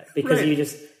record out because and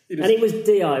it was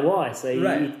DIY. So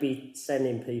you'd be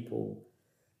sending people,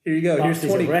 here you go, here's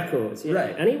 20 records. Yeah.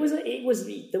 Right. And it was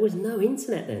there was no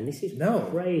internet then. This is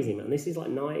crazy, man. This is like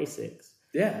 96.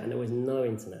 Yeah. And there was no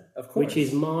internet. Of course. Which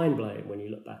is mind blowing when you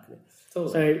look back at it.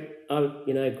 Totally.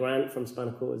 So Grant from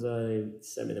Spanacorzo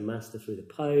sent me the master through the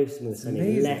post, and we were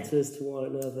sending letters to one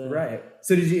another. Right.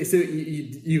 So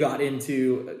you got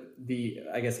into the,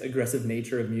 I guess, aggressive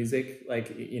nature of music,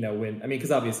 like, you know,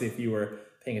 because obviously if you were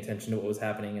paying attention to what was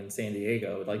happening in San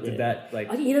Diego, like, did that,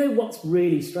 like... You know what's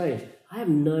really strange? I have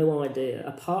no idea,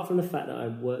 apart from the fact that I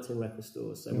worked in record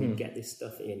stores, so we get this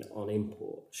stuff in on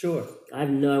import. Sure. I have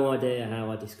no idea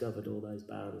how I discovered all those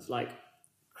bands. Like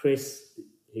Chris,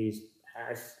 whose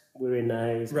house we're in now,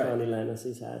 is Connie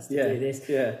Lennox's house to do this.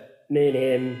 Yeah. me and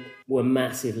him were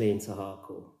massively into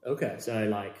hardcore. Okay. So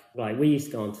like we used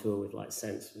to go on tour with like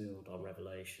Sensefield on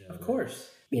Revelation. Of course.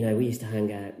 You know, we used to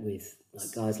hang out with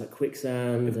like guys like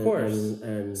Quicksand. Of course.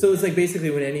 And so it's like basically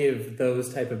when any of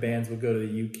those type of bands would go to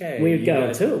the UK, we would go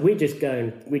on tour. We'd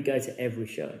go to every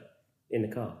show in the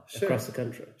car across the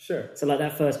country. Sure. So like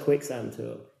that first Quicksand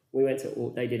tour, we went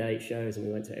to they did 8 shows and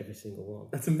we went to every single one.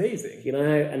 That's amazing. You know,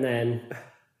 and then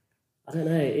I don't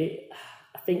know.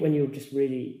 I think when you're just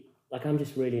really like I'm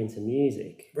just really into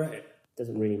music. Right. It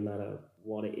doesn't really matter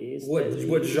what it is.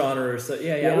 What genre? So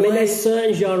yeah. I mean, there's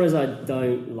certain genres I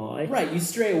don't like. Right, you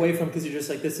stray away from because you're just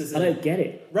like, this isn't... I don't get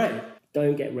it. Right.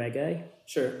 Don't get reggae.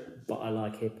 Sure. But I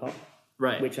like hip hop.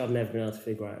 Right. Which I've never been able to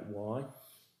figure out why.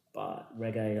 But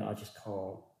reggae, I just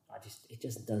can't. It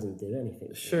just doesn't do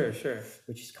anything. Sure.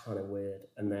 Which is kind of weird.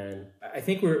 And then... I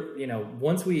think we're,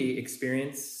 once we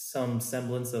experience some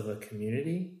semblance of a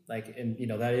community, like, and,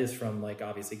 that is from, like,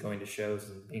 obviously going to shows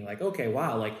and being like, okay,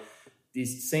 wow, like,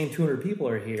 these same 200 people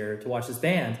are here to watch this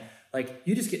band, like,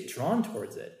 you just get drawn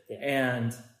towards it. Yeah.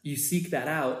 And you seek that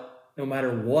out no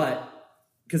matter what,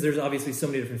 because there's obviously so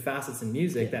many different facets in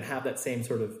music that have that same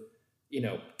sort of,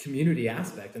 community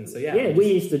aspect. And so,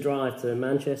 we used to drive to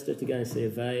Manchester to go and see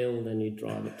Avail, then you'd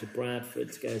drive up to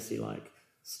Bradford to go and see, like,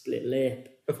 Split Lip.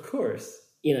 Of course.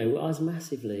 I was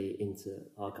massively into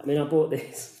hardcore. I mean, I bought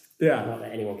this... Yeah. Not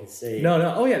that anyone can see.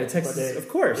 No. Oh, yeah, the Texas, of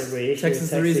course.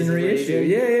 Texas the Reason reissue.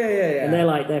 Yeah. And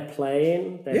they're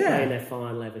playing their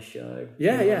final ever show.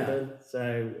 Yeah. London.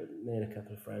 So me and a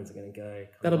couple of friends are going to go.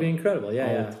 That'll be incredible.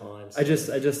 Yeah. Times. I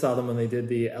just saw them when they did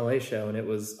the LA show, and it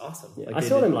was awesome. Yeah. I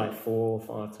saw them like 4 or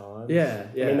 5 times. Yeah.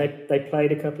 I mean, they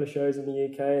played a couple of shows in the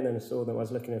UK, and then I saw them. I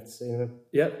was looking to see them.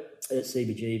 Yep. At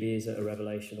CBGB's at a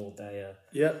Revelation all day.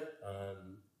 Yep.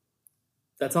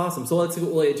 That's awesome. So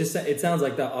it sounds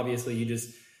like that. Obviously,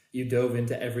 you dove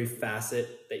into every facet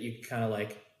that you kind of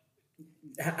like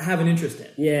have an interest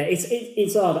in. Yeah,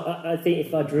 it's odd. I think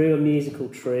if I drew a musical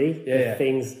tree of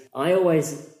things, I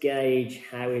always gauge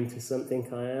how into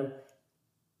something I am,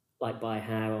 like by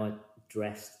how I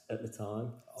dressed at the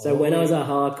time. So when I was a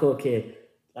hardcore kid,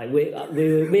 like me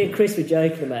and Chris were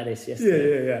joking about this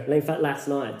yesterday. Yeah. And in fact, last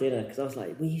night at dinner, because I was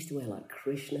like, we used to wear like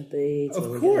Krishna beads, of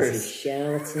and course,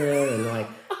 Shelter, and like,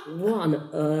 what on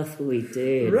earth were we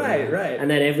doing? Right. And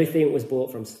then everything was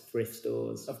bought from thrift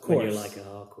stores. Of course, when you're like a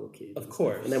hardcore kid. Of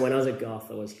course. And then when I was a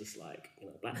goth, I was just like,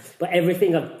 but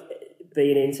everything I've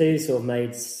been into sort of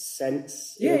made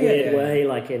sense in a weird way,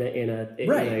 like in a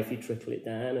if you trickle it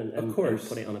down and put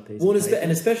it on a piece. Well,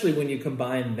 and especially when you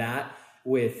combine that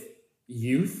with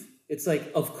youth, it's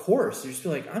like, of course, you just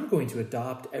feel like, I'm going to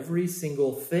adopt every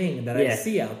single thing that I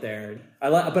see out there. I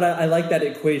like that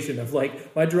equation of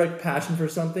like my direct passion for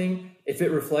something. If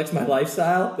it reflects my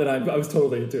lifestyle, then I was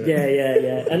totally into it.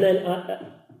 Yeah. And then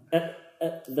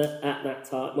at that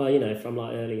time, well, from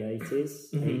like early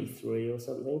 80s, 83 or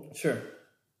something. Sure.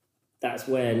 That's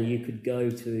when you could go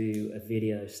to a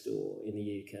video store in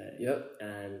the UK. Yep.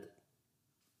 And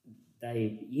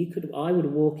I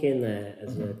would walk in there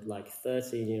as a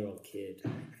 13-year-old kid,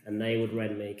 and they would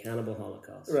rent me Cannibal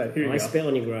Holocaust. Right, here you go. Spit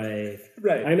on Your Grave.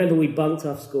 Right. I remember we bunked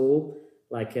off school,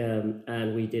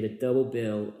 and we did a double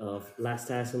bill of Last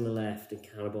House on the Left and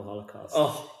Cannibal Holocaust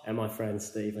at my friend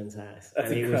Stephen's house. That's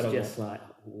incredible. He was just like,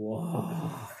 whoa.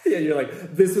 Yeah, you're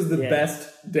like, this was the best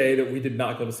day that we did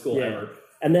not go to school ever.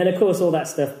 And then, of course, all that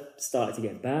stuff started to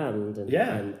get banned,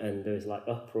 and there was like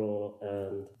uproar,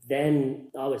 and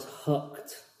then I was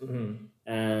hooked,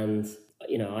 and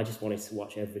I just wanted to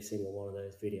watch every single one of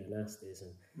those video nasties.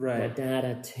 And my dad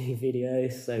had 2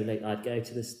 videos, so I'd go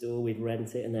to the store, we'd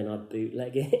rent it, and then I'd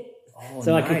bootleg it,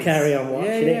 so nice. I could carry on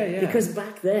watching it. Because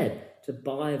back then, to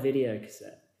buy a video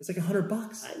cassette, it's like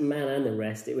 $100. Man and the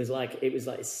rest, it was like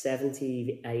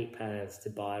 £78 to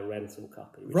buy a rental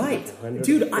copy. Right, like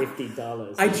dude.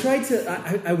 $50. I tried to. I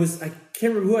can't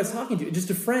remember who I was talking to.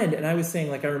 Just a friend, and I was saying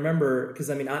like I remember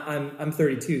because I mean I'm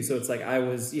 32, so it's like I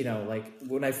was like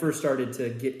when I first started to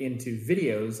get into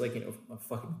videos, like a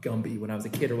fucking Gumby when I was a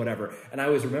kid or whatever, and I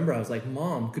always remember I was like,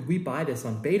 Mom, could we buy this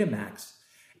on Betamax?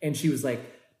 And she was like,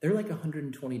 they're like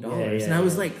 $120. And I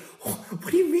was like,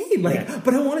 what do you mean? Like,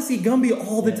 but I want to see Gumby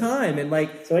all the time. And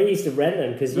like, so I used to rent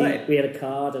them because we had a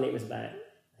card and it was about, I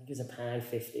think it was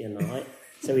 £1.50 a night.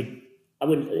 So I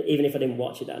wouldn't, even if I didn't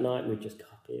watch it that night, we'd just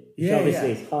copy it. Which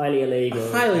obviously is highly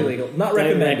illegal. Highly illegal. Not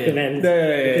recommended.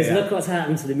 Because look what's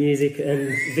happened to the music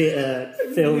and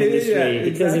film industry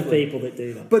because of people that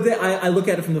do that. But then I look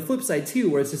at it from the flip side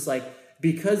too, where it's just like,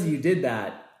 because you did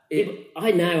that,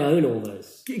 I now own all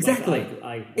those. Exactly.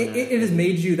 It has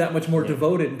made you that much more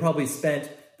devoted and probably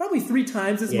spent 3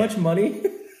 times as much money.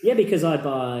 Yeah, because I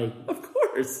buy... Of course.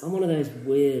 course. I'm one of those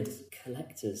weird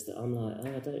collectors that I'm like,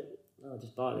 I'll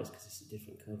just buy this because it's a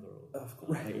different cover. Or, of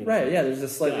course. Right, yeah, there's a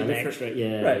slightly different... extra,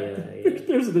 yeah.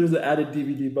 There's an added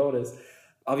DVD bonus.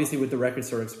 Obviously with the record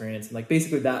store experience, and like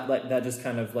basically that just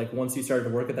kind of like once you started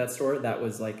to work at that store, that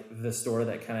was like the store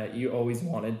that kind of you always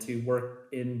wanted to work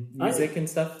in music and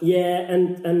stuff. Yeah,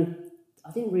 and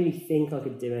I didn't really think I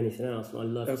could do anything else, and I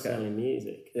loved selling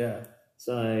music. Yeah.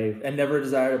 So and never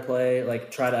desire to play, like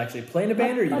try to actually play in a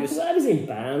band, or you just... I was in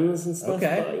bands and stuff.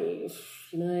 Okay. But,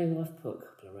 I've put a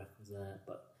couple of records out,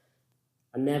 but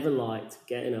I never liked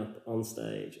getting up on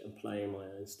stage and playing my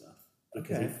own stuff.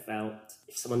 Because it felt,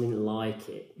 if someone didn't like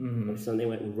it, or if something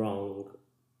went wrong,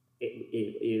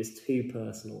 it was too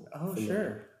personal. Oh, for sure.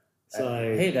 Me.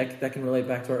 So hey, that can relate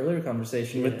back to our earlier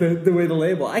conversation with the way the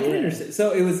label. I can understand.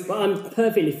 So it was... But I'm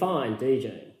perfectly fine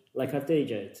DJing. Like, I've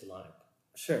DJed to, like,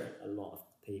 a lot of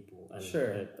people. And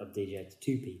I've DJed to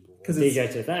 2 people. I've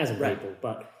DJed to 1,000 people,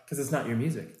 but... Because it's not your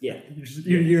music. Yeah.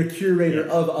 You're a curator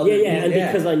of other music. And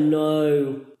because I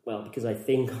know... Well, because I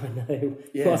think I know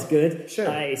what's good. Sure.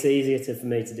 It's easier for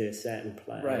me to do a set and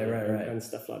play. Right. And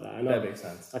stuff like that. And that makes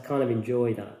sense. I kind of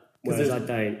enjoy that. Whereas I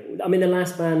don't. I mean, the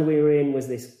last band we were in was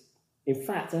this... In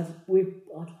fact, I'd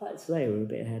like to say we were a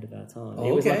bit ahead of our time.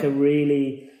 It was like a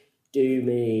really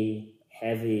doomy,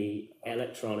 heavy,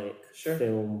 electronic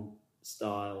film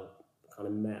style kind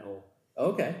of metal.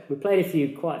 Okay. We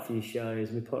played quite a few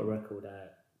shows. We put a record out.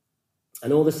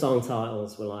 And all the song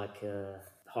titles were like...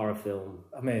 horror film.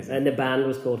 Amazing. And the band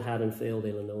was called Haddonfield,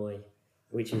 Illinois,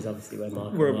 which is obviously where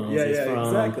Michael Miles is from.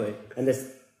 Exactly. And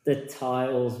the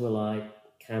titles were like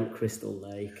Camp Crystal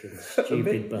Lake and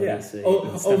Stupid Bunny Suit.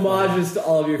 Homages to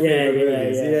all of your favorite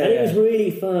movies. Yeah. And it was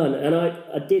really fun. And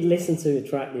I did listen to a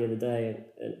track the other day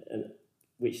and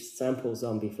which samples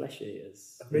Zombie Flesh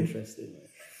Eaters. Interesting.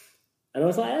 And I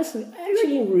was like, that's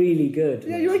actually really good.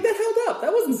 Yeah, you're like, that held up.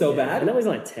 That wasn't so bad. And that was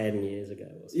like 10 years ago.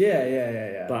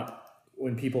 Yeah. But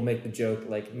when people make the joke,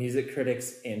 like music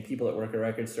critics and people that work at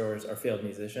record stores are failed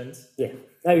musicians. Yeah.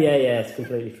 Oh, yeah, it's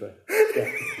completely true.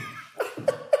 Yeah.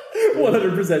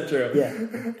 100% true. Yeah.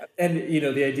 And,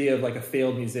 the idea of like a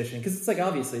failed musician, because it's like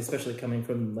obviously, especially coming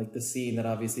from like the scene that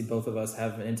obviously both of us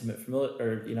have an intimate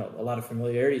a lot of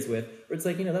familiarities with, where it's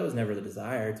like, that was never the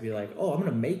desire to be like, oh, I'm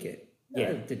going to make it. No,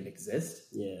 it didn't exist.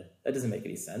 Yeah. That doesn't make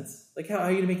any sense. Like, how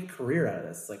are you going to make a career out of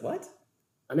this? It's like, what?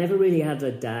 I never really had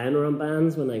a downer on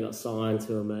bands when they got signed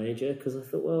to a major because I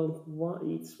thought, well,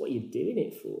 it's what you're doing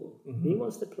it for. Mm-hmm. Who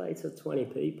wants to play to 20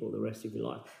 people the rest of your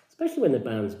life? Especially when the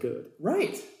band's good.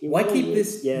 Right. Why keep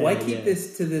this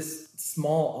to this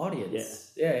small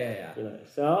audience? Yeah.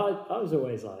 So I was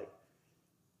always like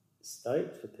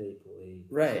stoked for people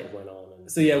who sort of went on. And,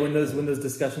 so when those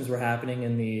discussions were happening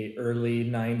in the early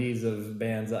 90s of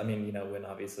bands, I mean, when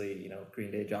obviously, Green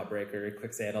Day, Jawbreaker,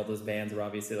 Quicksand, all those bands were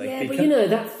obviously like... Yeah, but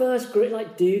that first,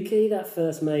 like Dookie, that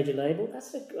first major label,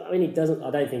 it doesn't,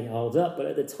 I don't think it holds up, but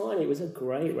at the time it was a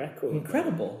great record.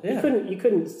 Incredible, yeah. You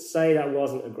couldn't say that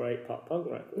wasn't a great pop punk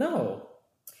record. No.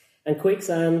 And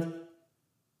Quicksand,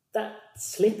 that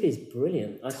Slip is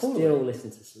brilliant. I still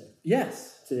listen to Slip.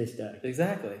 Yes. To this day.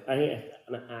 Exactly. I think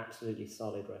an absolutely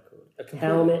solid record.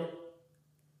 Helmet,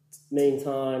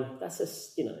 Meantime, that's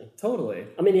Totally.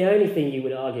 I mean, the only thing you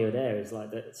would argue there is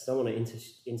like that someone at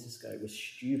Interscope was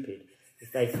stupid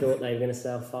if they thought they were going to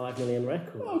sell 5 million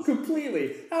records. Oh,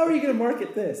 completely. How are you going to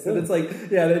market this? And it's like,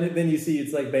 then you see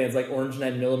it's like bands like Orange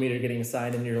 9mm getting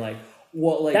signed and you're like,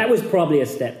 what? Like that was probably a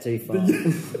step too far.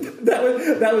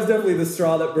 that was definitely the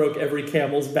straw that broke every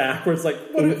camel's back. Where it's like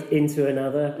Into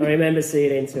Another. I remember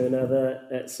seeing Into Another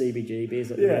at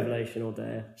CBGB's at the Revelation All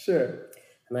Day. Sure.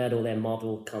 And they had all their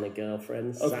model kind of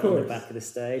girlfriends sat on the back of the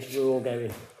stage. We were all going.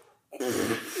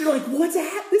 You're like, what's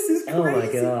that? This is crazy. Oh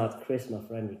my god, Chris, my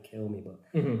friend, would kill me, but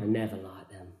I never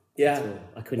liked them. Yeah,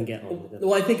 I couldn't get on with them.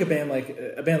 Well, I think a band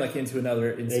like Into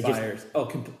Another inspires.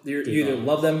 You either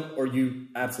love them or you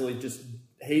absolutely just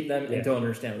hate them and don't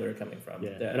understand where they're coming from.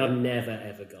 Yeah. And I've never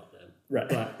ever got them. Right,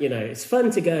 but it's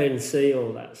fun to go and see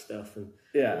all that stuff, and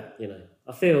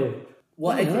I feel.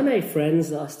 Well, I made friends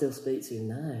that I still speak to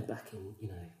now, back in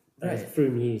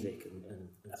through music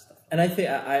and stuff. And I think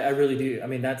I really do. I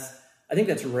mean, I think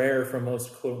that's rare for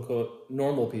most quote unquote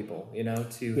normal people,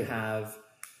 to have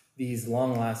these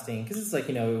long lasting, because it's like,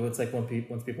 it's like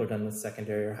once people are done with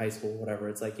secondary or high school, whatever,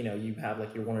 it's like, you have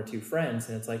like your one or two friends,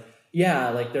 and it's like,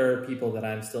 like there are people that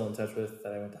I'm still in touch with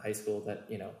that I went to high school that,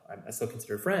 I still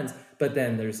consider friends. But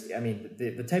then there's,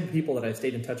 the type of people that I've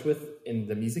stayed in touch with in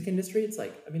the music industry, it's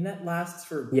like, that lasts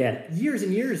for years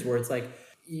and years, where it's like,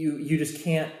 you just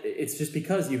can't, it's just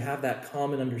because you have that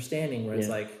common understanding where it's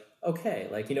like, okay,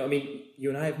 like, you know, I mean, you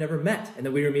and I have never met, and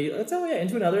then we were immediately,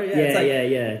 into another, yeah, it's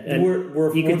like, And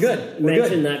we're you could good. We're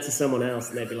mention good. that to someone else,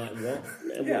 and they'd be like, "What?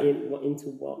 Into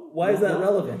what? Why is that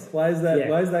relevant? Why is that?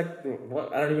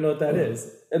 I don't even know what that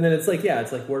is." And then it's like,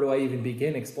 where do I even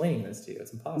begin explaining this to you?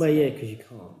 It's impossible. Well, yeah, because you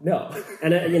can't. No.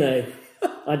 And you know,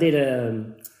 I did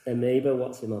Amoeba,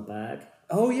 What's in My Bag.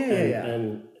 Oh yeah.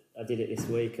 And I did it this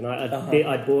week, and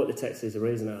I bought the Texas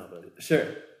Reason album. Sure.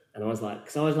 And I was like,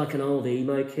 because I was like an old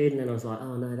emo kid, and then I was like,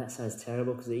 oh no, that sounds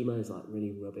terrible, because emo is like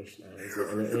really rubbish now,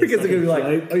 isn't it? Because they're going to be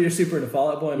like, oh, you're super into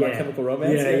Fall Out Boy and My Chemical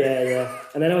Romance? Yeah.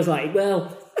 And then I was like,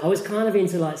 well, I was kind of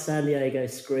into like San Diego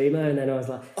Screamo, and then I was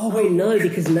like, oh wait, no,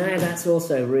 because now that's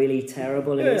also really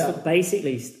terrible. And it's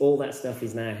basically all that stuff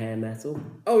is now hair metal.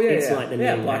 Oh yeah, it's like the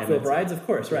new Black Veil Brides, of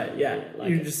course, right? Yeah, like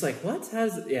you're just like, what?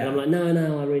 And I'm like,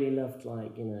 no, I really loved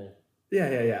like, you know.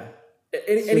 Yeah.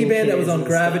 Any band that was on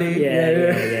Gravity,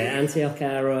 Antioch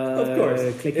Arrow, of course.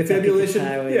 If Ebullition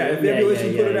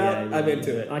put it out, I'm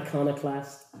into it.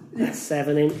 Iconoclast,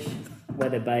 7-inch, where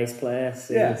the bass player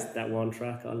sings that one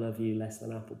track, "I Love You Less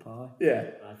Than Apple Pie."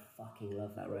 Yeah, I fucking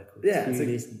love that record. To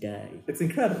this day, it's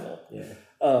incredible. Yeah,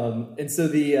 and so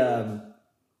the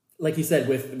like you said,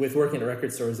 with working at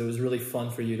record stores, it was really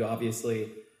fun for you to obviously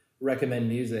recommend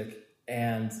music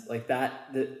and like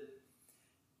that.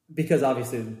 Because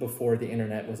obviously before the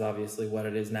internet was obviously what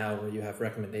it is now, where you have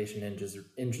recommendation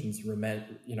engines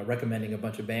recommending a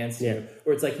bunch of bands to you,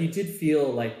 where it's like you did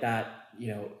feel like that, you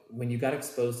know, when you got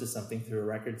exposed to something through a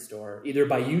record store, either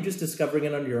by you just discovering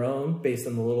it on your own based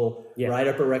on the little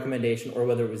write-up or recommendation, or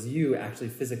whether it was you actually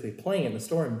physically playing in the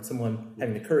store and someone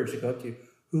having the courage to go up to you,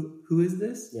 who is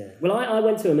this? Yeah. Well, I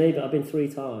went to Amoeba. I've been 3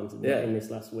 times in this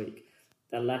last week.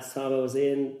 That last time I was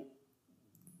in,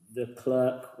 the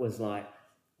clerk was like,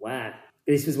 wow.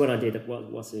 This was when I did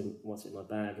what's in my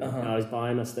bag. I was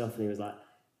buying my stuff, and he was like,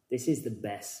 this is the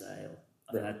best sale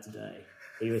I've had today.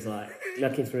 He was like,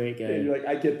 looking through it going, you're like,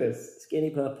 I get this.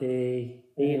 Skinny Puppy,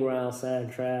 Ian Rail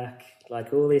soundtrack,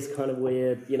 like all this kind of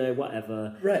weird, you know,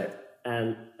 whatever. Right.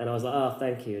 And I was like, oh,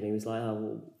 thank you. And he was like, oh,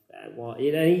 well, what?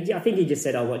 You know, I think he just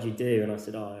said, oh, what do you do? And I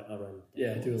said, oh, I run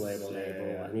do a label.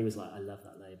 Yeah. And he was like, I love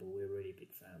that label. We're really big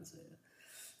fans here.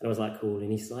 And I was like, cool.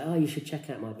 And he's like, oh, you should check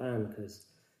out my band, because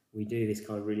we do this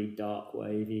kind of really dark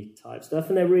wavy type stuff,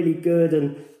 and they're really good.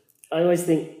 And I always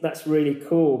think that's really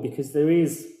cool, because there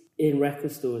is, in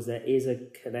record stores, there is a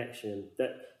connection that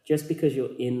just because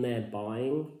you're in there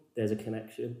buying, there's a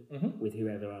connection with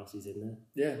whoever else is in there.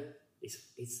 Yeah.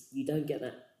 It's you don't get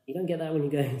that when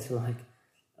you go into like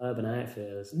Urban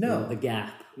Outfitters. No. Or The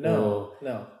Gap. No.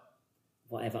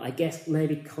 Whatever. I guess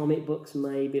maybe comic books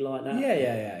may be like that.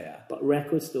 Yeah. But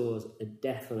record stores are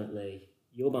definitely,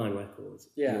 you're buying records.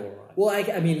 Yeah. You're right. Well,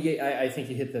 I think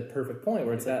you hit the perfect point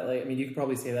where it's that, like, I mean, you could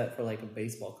probably say that for like a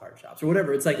baseball card shops or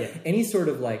whatever. It's like any sort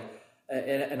of like,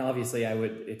 and obviously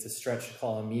it's a stretch to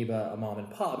call Amoeba a mom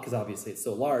and pop, because obviously it's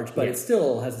so large, but it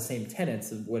still has the same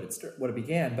tenets of what it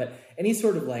began. But any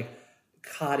sort of like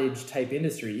cottage type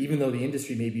industry, even though the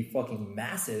industry may be fucking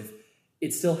massive,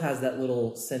 it still has that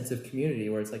little sense of community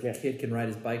where it's like a kid can ride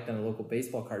his bike down a local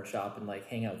baseball card shop and like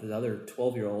hang out with his other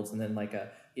 12-year-olds, and then like a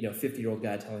 50-year-old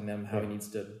guy telling them how they need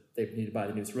to buy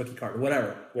the newest rookie card or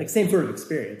whatever. Like same sort of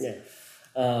experience. Yeah.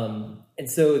 And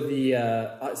so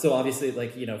so obviously,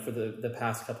 like, you know, for the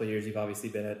past couple of years, you've obviously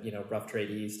been at, you know, Rough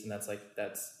Trade East, and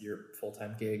that's your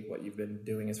full-time gig, what you've been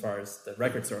doing as far as the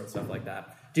record store and stuff like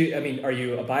that. Are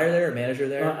you a buyer there, a manager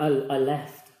there? I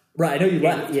left. Right, I know you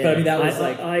left, but I mean, that was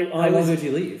how long did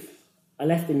you leave? I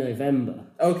left in November.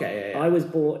 Okay, yeah. I was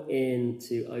brought in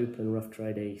to open Rough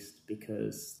Trade East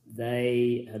because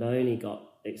they had only got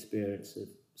experience of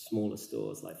smaller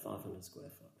stores, like 500 square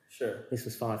foot. Sure. This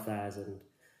was 5,000.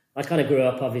 I kind of grew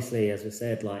up, obviously, as we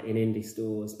said, like in indie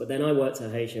stores, but then I worked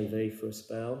at HMV for a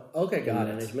spell. Okay, got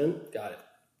it. Management. Got it.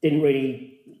 Didn't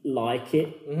really like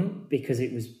it because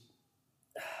it was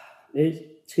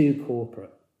too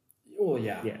corporate. Oh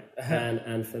yeah. Yeah.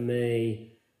 and for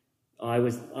me, I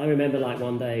remember like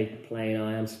one day playing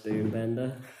I Am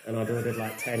Spoonbender, and I'd ordered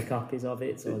like 10 copies of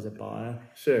it, so I was a buyer.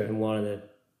 Sure. And one of the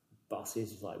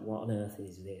bosses was like, what on earth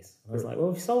is this? I was like,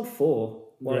 well, we've sold 4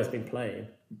 while it's been playing.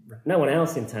 No one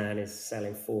else in town is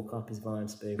selling 4 copies of I Am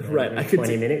Spoonbender in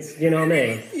 20 minutes. You know what I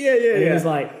mean? Yeah. And he was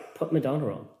like, put Madonna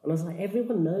on. And I was like,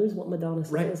 everyone knows what Madonna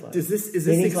sounds like. Is this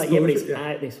and he's like, yeah, but it's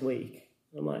out this week.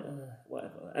 I'm like,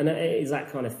 whatever. And it is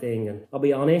that kind of thing. And I'll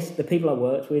be honest, the people I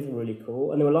worked with were really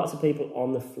cool. And there were lots of people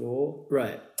on the floor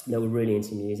that were really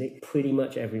into music. Pretty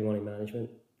much everyone in management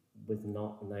was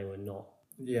not, and they were not.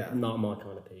 not my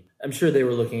kind of people. I'm sure they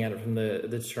were looking at it from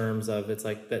the terms of it's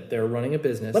like that they're running a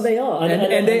business, But they are,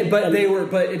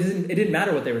 but it didn't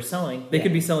matter what they were selling. They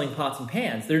could be selling pots and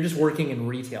pans. They're just working in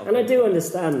retail. And I do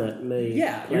understand that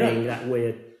playing that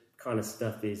weird kind of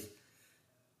stuff is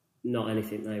not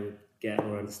anything they would get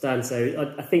or understand.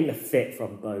 So I think the fit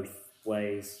from both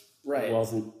ways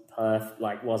wasn't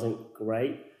wasn't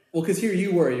great. Well, because here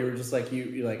you were just like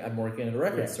you're like, I'm working at a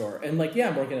record store, and like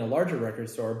I'm working at a larger record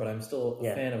store, but I'm still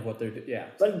a fan of what they're doing. Yeah.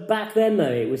 But back then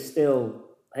though, it was still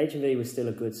H&V was still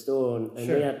a good store,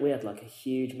 and we had like a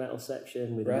huge metal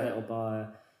section with a metal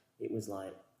buyer. It was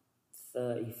like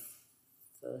 30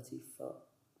 foot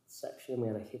section. We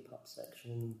had a hip hop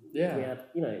section. Yeah. We had,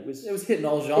 it was hitting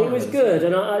all genres. It was good,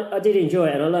 and I did enjoy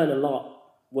it, and I learned a lot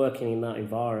working in that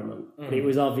environment. But it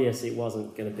was obvious it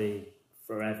wasn't going to be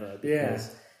forever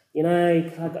because.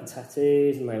 I got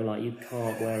tattoos, and they were like, you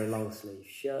can't wear a long sleeve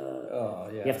shirt. Oh,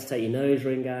 yeah. You have to take your nose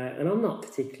ring out, and I'm not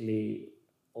particularly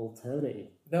alternative.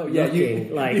 No, yeah, you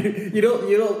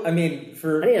don't. I mean,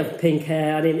 I didn't have pink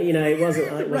hair. I didn't. It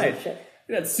wasn't right.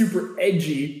 That's super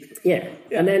edgy. Yeah,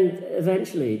 and then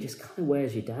eventually, it just kind of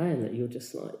wears you down. That you're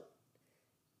just like,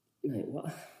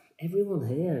 what? Everyone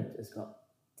here has got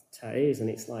tattoos, and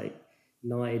it's like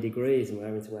 90 degrees, and we're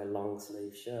having to wear long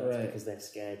sleeve shirts because they're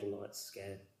scared. You might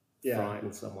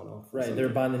frighten someone off. Right, they're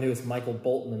buying the newest Michael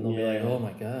Bolton, and they'll be like, "Oh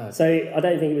my god!" So I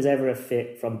don't think it was ever a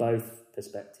fit from both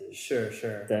perspectives. Sure.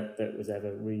 That was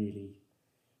ever really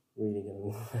going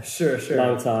to work. Sure.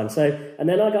 Long time. So, and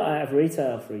then I got out of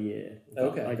retail for a year.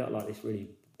 Okay. I got like this really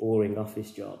boring office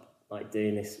job, like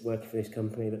working for this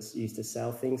company that's used to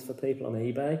sell things for people on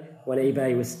eBay when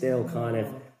eBay was still kind of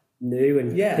new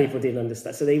and people didn't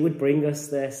understand. So they would bring us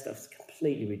their stuff. It's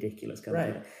completely ridiculous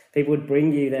company. Right. People would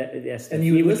bring you their stuff. And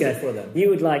you would list it for them. You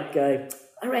would like go,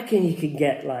 I reckon you could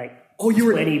get like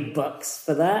 $20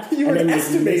 for that. You were an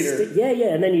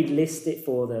estimator. And then you'd list it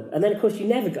for them. And then, of course, you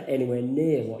never got anywhere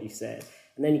near what you said.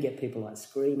 And then you get people like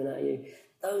screaming at you,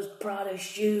 those Prada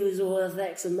shoes are worth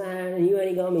X amount, and you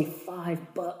only got me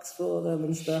 $5 for them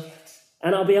and stuff.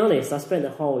 And I'll be honest, I spent the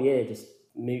whole year just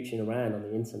mooching around on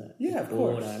the internet. Yeah, of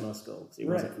course. Bored out of my school, because it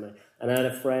wasn't for me. And I had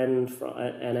a friend,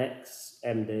 an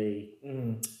ex-MD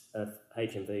of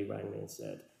H&V rang me and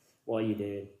said, what are you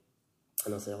doing?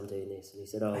 And I said, I'm doing this. And he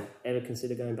said, ever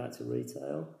consider going back to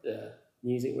retail? Yeah.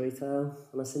 Music retail?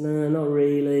 And I said, no, not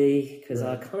really, because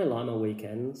I kind of like my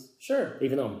weekends. Sure.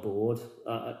 Even though I'm bored,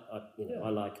 I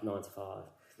like 9 to 5.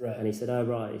 Right. And he said, oh,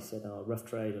 right. He said, Rough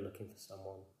Trade are looking for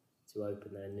someone to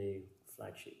open their new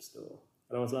flagship store.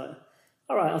 And I was like,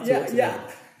 all right, I'll talk to them.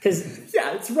 Because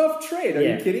it's Rough Trade. Are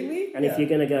you kidding me? And if you're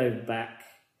going to go back.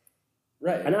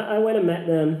 Right. And I went and met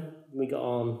them. We got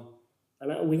on.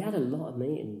 And we had a lot of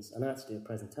meetings. And I had to do a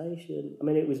presentation. I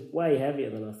mean, it was way heavier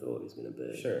than I thought it was going to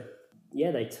be. Sure.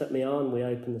 Yeah, they took me on. We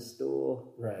opened the store.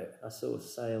 Right. I sort of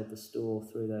sailed the store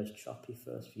through those choppy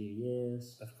first few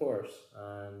years. Of course.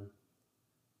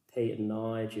 Pete and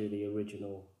Nigel, the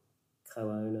original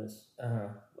co-owners,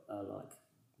 are like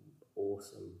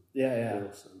awesome.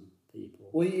 Awesome people.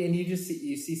 Well, and you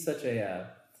see such a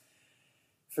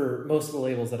for most of the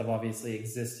labels that have obviously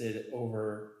existed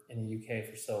over in the UK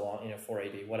for so long,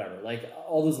 4AD, whatever, like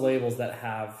all those labels that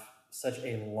have such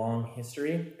a long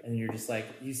history, and you're just like,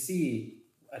 you see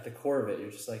at the core of it,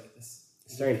 you're just like,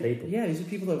 same people. Yeah, these are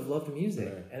people that have loved music.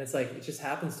 Right. And it's like, it just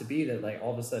happens to be that like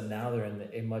all of a sudden now they're in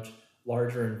a much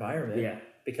larger environment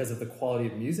because of the quality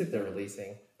of music they're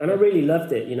releasing. And I really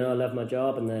loved it. I loved my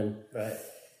job. And then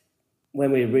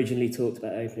when we originally talked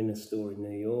about opening a store in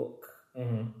New York,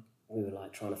 we were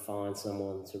like trying to find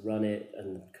someone to run it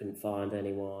and couldn't find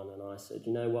anyone. And I said,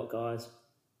 you know what, guys,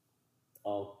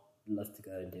 I'll love to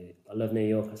go and do it. I love New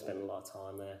York. I spent a lot of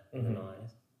time there in the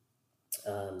 90s.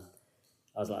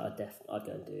 I was like, I'd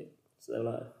go and do it. So they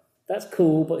were like, that's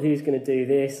cool, but who's going to do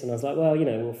this? And I was like, well,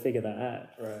 we'll figure that out.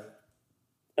 Right.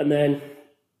 And then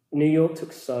New York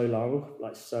took so long,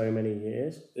 like so many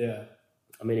years. Yeah.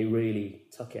 I mean, it really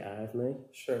took it out of me.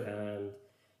 Sure. And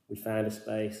we found a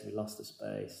space, we lost a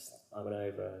space. I went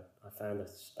over, I found a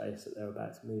space that they were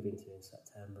about to move into in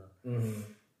September.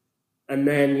 And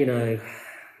then,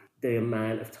 the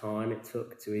amount of time it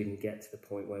took to even get to the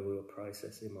point where we were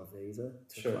processing my visa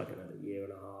took like another year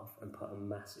and a half, and put a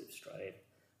massive strain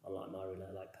on like my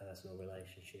personal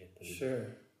relationship. And,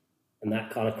 and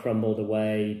that kind of crumbled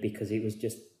away because it was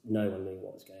just no one knew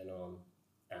what was going on,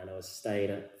 and I was staying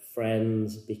at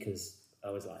friends because I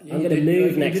was like, I'm going to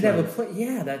move next month. I'm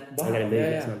going to move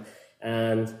next month,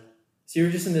 and so you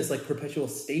were just in this like perpetual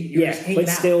state. You were just hanging out.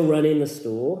 Still running the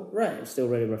store, right? Still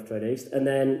running Rough Trade East, and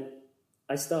then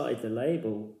I started the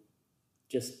label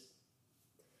just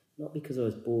not because I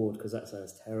was bored, because that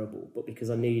sounds terrible, but because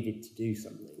I needed to do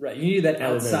something. Right, you needed that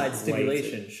Other than outside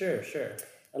stimulation. waiting. Sure.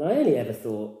 And I only ever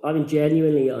thought,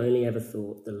 genuinely, I only ever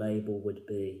thought the label would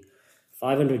be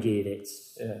 500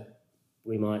 units. Yeah.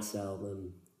 We might sell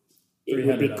them. It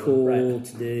would be cool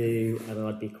to do, and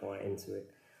I'd be quite into it.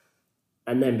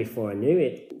 And then before I knew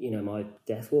it, my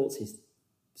Death Waltz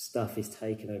stuff is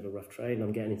taking over Rough Trade, and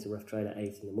I'm getting into Rough Trade at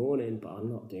 8 in the morning, but I'm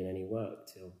not doing any work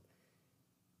till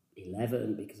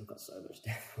 11 because I've got so much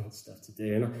Death Waltz stuff to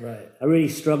do. And I really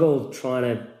struggled trying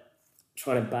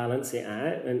to balance it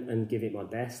out and give it my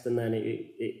best. And then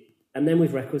and then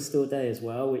with Record Store Day as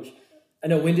well, which I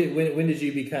know. When did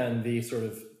you become the sort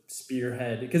of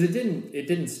spearhead? Because it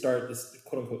didn't start this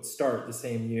quote unquote start the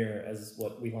same year as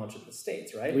what we launched in the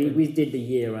States, right? We did the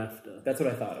year after. That's what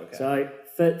I thought. Okay. So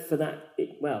for that,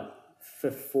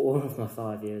 for 4 of my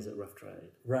 5 years at Rough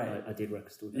Trade, right, I did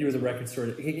Record Store Day. You was a record store.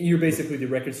 You were basically the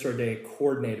Record Store Day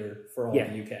coordinator for all the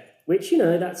UK. Which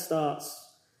that starts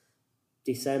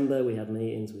December. We had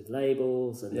meetings with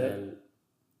labels, and then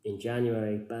in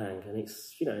January, bang, and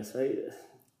it's so.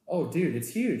 Oh, dude, it's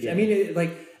huge. Yeah. I mean,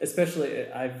 especially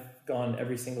I've gone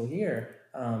every single year,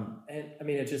 and I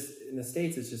mean, it just in the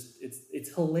States,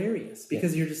 it's hilarious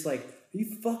because you're just like, are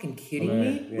you fucking kidding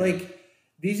me? Yeah. Like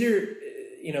these are,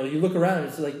 you look around,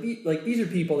 it's like these are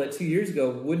people that 2 years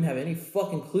ago wouldn't have any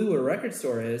fucking clue what a record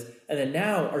store is, and then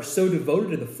now are so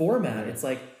devoted to the format. It's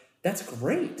like that's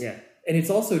great. Yeah, and it's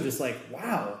also just like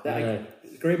wow,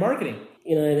 great marketing.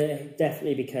 There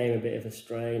definitely became a bit of a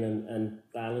strain and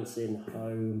balancing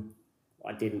home.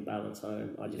 I didn't balance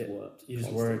home. I just worked. You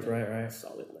just worked, right.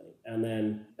 Solidly. And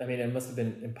then... I mean, it must have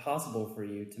been impossible for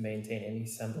you to maintain any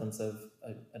semblance of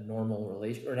a normal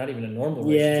relation, or not even a normal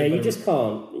relationship. Yeah, you just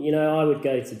can't. I would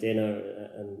go to dinner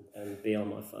and be on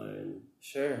my phone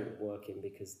working,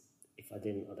 because if I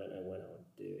didn't, I don't know when I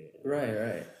would do it.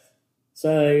 Right.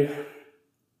 So,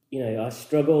 I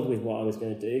struggled with what I was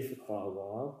going to do for quite a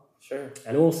while. Sure.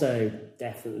 And also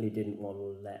definitely didn't want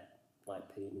to let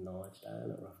Pete and Nige down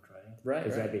at Rough Trade. Right.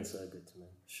 Because they've been so good to me.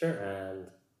 Sure.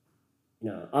 And,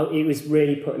 it was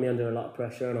really putting me under a lot of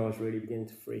pressure, and I was really beginning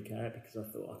to freak out because I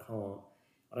thought,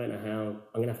 I don't know how,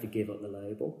 I'm going to have to give up the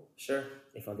label. Sure.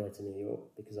 If I go to New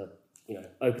York, because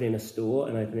opening a store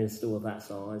of that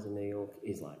size in New York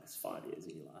is it's 5 years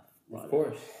of your life. Right. Of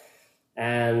course.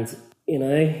 And, in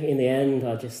the end,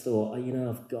 I just thought,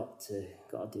 I've got to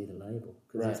do the label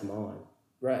because it's mine.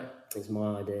 Right. It's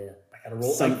my idea. I gotta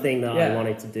roll something that I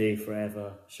wanted to do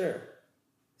forever. Sure.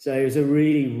 So it was a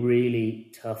really,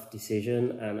 really tough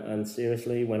decision. And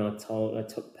seriously, when I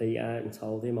took Pete out and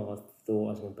told him, I thought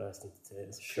I was going to burst into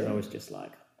tears. Sure. I was just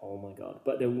like, oh my God.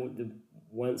 But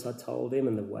once I told him,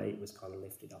 and the weight was kind of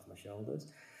lifted off my shoulders,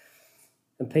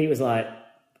 and Pete was like,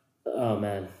 oh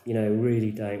man,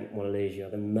 really don't want to lose you.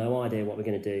 I've got no idea what we're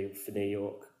going to do for New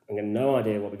York. I've got no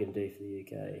idea what we're going to do for the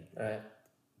UK. Right.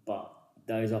 But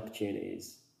those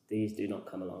opportunities, these do not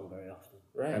come along very often.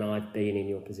 Right. And I've been in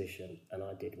your position, and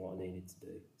I did what I needed to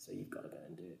do. So you've got to go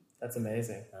and do it. That's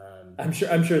amazing. I'm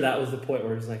sure that was the point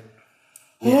where it was like,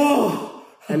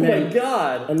 my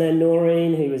God. And then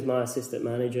Noreen, who was my assistant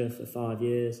manager for 5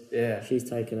 years, she's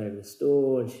taken over the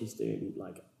store, and she's doing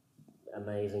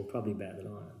amazing, probably better than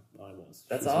I was.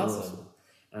 That's awesome.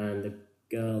 And the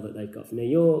girl that they've got from New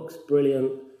York's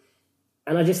brilliant.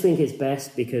 And I just think it's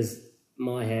best because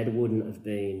my head wouldn't have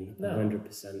been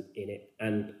 100% in it,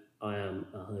 and I am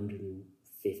 150%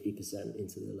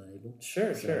 into the label.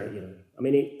 Sure. I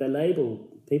mean, the label,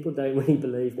 people don't really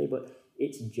believe me, but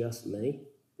it's just me.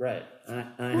 Right. I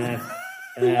have...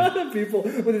 A lot of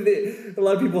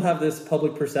people have this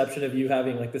public perception of you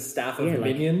having the staff of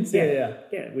minions. Yeah,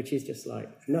 which is just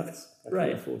nuts. I right.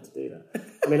 can't afford to do that.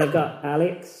 I mean, I've got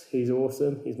Alex, who's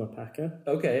awesome. He's my packer.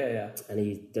 Okay, yeah. And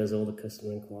he does all the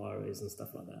customer inquiries and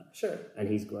stuff like that. Sure. And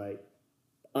he's great.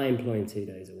 I employ him 2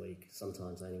 days a week,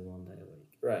 sometimes only 1 day a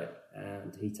week. Right.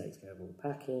 And he takes care of all the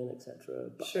packing,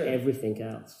 etc. But sure. Everything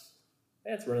else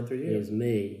it's running through you. Is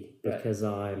me because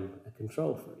I'm a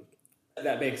control freak.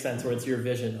 That makes sense, where it's your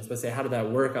vision. I was supposed to say, how did that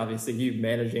work? Obviously, you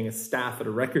managing a staff at a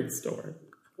record store.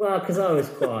 Well, because I was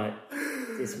quite,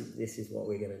 this is what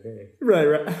we're going to do.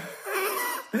 Right.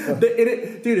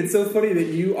 Dude, it's so funny that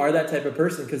you are that type of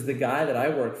person, because the guy that I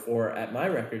worked for at my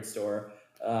record store,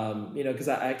 because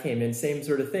I came in, same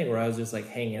sort of thing, where I was just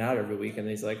hanging out every week, and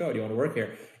he's like, oh, do you want to work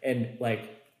here? And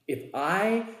if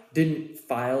I didn't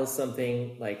file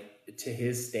something to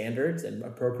his standards and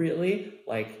appropriately,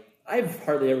 I've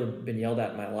hardly ever been yelled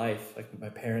at in my life, my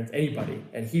parents, anybody,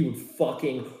 and he would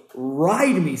fucking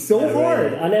ride me so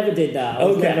hard. Really? I never did that. I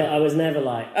was never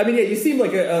I mean, yeah, you seem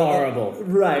like a horrible.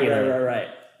 Right.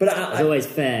 But I was always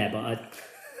fair, but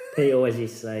Pete always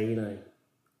used to say, you know,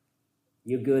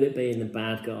 you're good at being the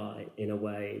bad guy in a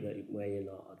way where you're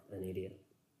not an idiot.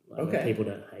 Like, where people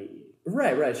don't hate you.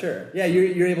 Right, sure. Yeah,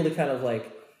 you're able to kind of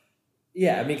like,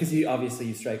 yeah, I mean, because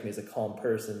you strike me as a calm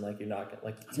person. Like you're not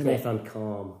like. I don't know if I'm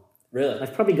calm. Really?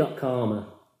 I've probably got calmer.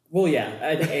 Well, yeah,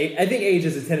 I think age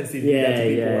has a tendency to do that to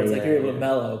people. It's like you're able to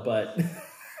mellow,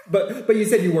 but you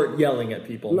said you weren't yelling at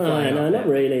people. No, not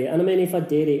really. And I mean, if I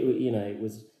did, it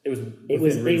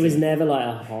was never like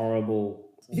a horrible.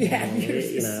 Yeah,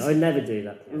 you know, I'd never do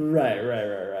that. Right.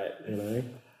 You know,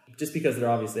 just because there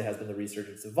obviously has been the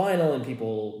resurgence of vinyl and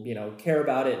people, you know, care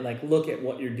about it and like look at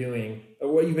what you're doing or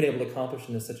what you've been able to accomplish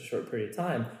in such a short period of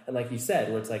time. And like you said,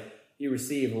 where it's like you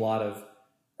receive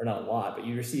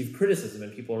you receive criticism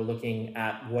and people are looking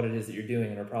at what it is that you're doing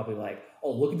and are probably like,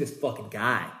 oh, look at this fucking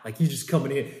guy. Like he's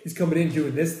coming in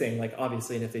doing this thing. Like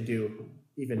obviously, and if they do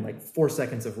even like 4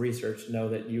 seconds of research, know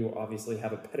that you obviously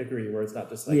have a pedigree where it's not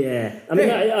just like... Yeah. I mean,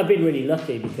 I've been really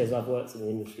lucky because I've worked in the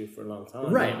industry for a long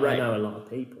time. Right. I know a lot of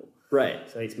people.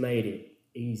 Right. So it's made it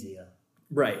easier.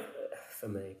 Right. For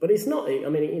me. But it's not, I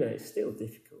mean, you know, it's still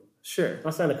difficult. Sure.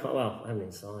 I haven't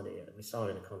even signed it yet. We're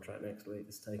signing a contract next week.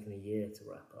 It's taken a year to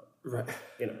wrap up. Right.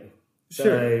 You know.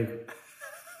 Sure. So,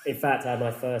 in fact, I had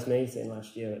my first meeting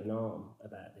last year at NARM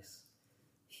about this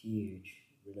huge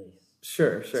release.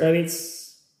 Sure. So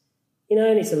it's, you know,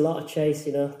 and it's a lot of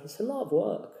chasing up. It's a lot of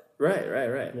work. Right.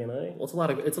 You know? Well,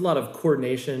 it's a lot of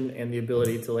coordination and the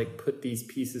ability to like put these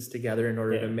pieces together in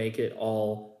order to make it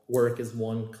all work as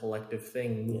one collective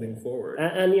thing moving forward.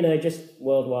 And you know, just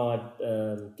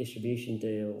worldwide distribution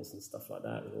deals and stuff like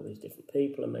that with all these different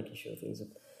people and making sure things are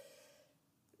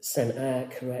sent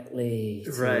out correctly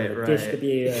to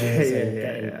distributors and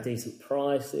getting decent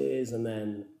prices. And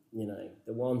then, you know,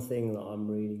 the one thing that I'm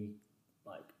really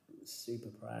like super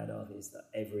proud of is that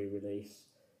every release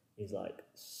is like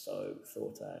so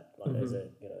thought out. Like there's a,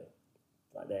 you know,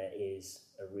 like there is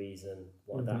a reason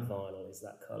why that vinyl is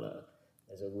that color.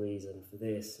 There's a reason for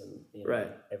this and, you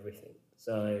know, everything.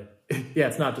 So yeah,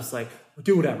 it's not just like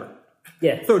do whatever.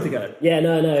 Yeah. Throw it together. Yeah,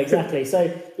 no, exactly.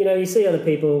 So, you know, you see other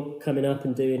people coming up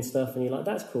and doing stuff and you're like,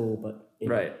 that's cool, but you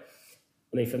know, I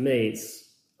mean, for me,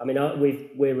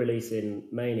 we're releasing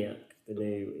Maniac, the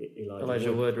new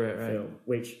Elijah Wood film,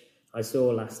 which I saw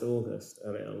last August.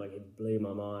 I mean, like it blew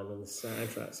my mind and the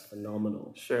soundtrack's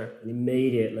phenomenal. Sure. And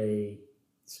immediately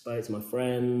spoke to my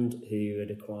friend who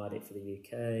had acquired it for the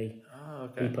UK. Oh,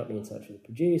 okay. He put me in touch with the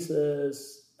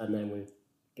producers, and then we've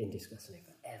been discussing it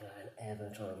forever and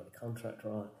ever, trying to get the contract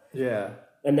right. Yeah.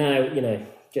 And now, you know,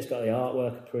 just got the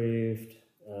artwork approved,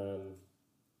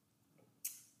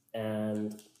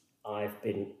 and I've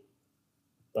been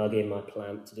bugging my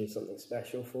plant to do something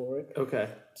special for it. Okay.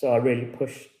 So I really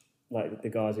push like the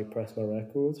guys who press my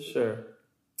records. Sure.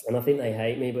 And I think they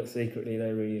hate me, but secretly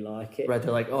they really like it. Right,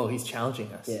 they're like, oh, he's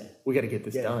challenging us. Yeah. We got to get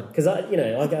this done. Because, I've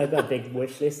got a big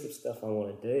wish list of stuff I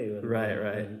want to do. And,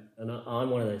 right. And I'm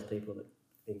one of those people that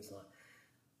thinks like,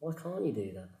 why can't you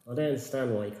do that? I don't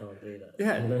understand why you can't do that.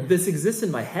 Yeah, you know? This exists in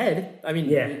my head. I mean,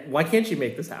 why can't you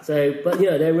make this happen? So, but,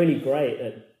 you know, they're really great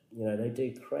at, you know, they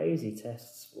do crazy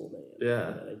tests for me. Yeah.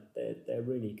 You know, they're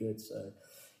really good, so...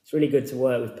 It's really good to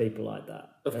work with people like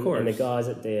that. Of course. And the guys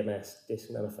at DMS, Disc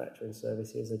Manufacturing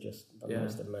Services, are just the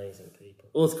most amazing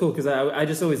people. Well, it's cool because I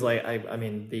just always like, I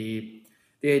mean, the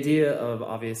idea of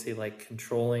obviously like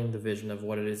controlling the vision of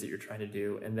what it is that you're trying to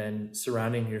do and then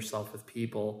surrounding yourself with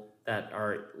people that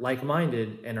are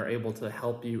like-minded and are able to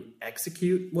help you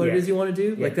execute what it is you want to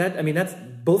do. Yeah. Like that, I mean, that's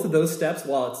both of those steps,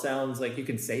 while it sounds like you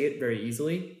can say it very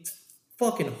easily, it's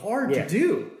fucking hard to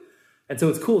do. And so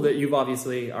it's cool that you've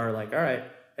obviously are like, all right,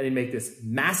 I didn't make this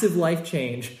massive life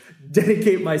change,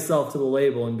 dedicate myself to the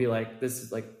label and be like, this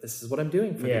is what I'm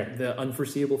doing for the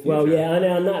unforeseeable future. Well, yeah, I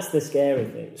know, and that's the scary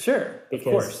thing. Sure, because,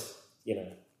 of course. You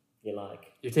know,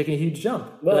 you're taking a huge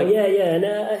jump. Well, and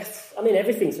I mean,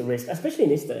 everything's a risk, especially in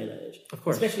this day and age. Of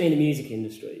course. Especially in the music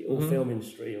industry or film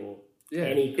industry or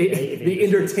any creative the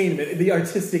entertainment, the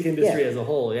artistic industry as a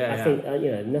whole, I think, you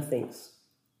know, nothing's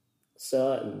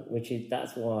certain,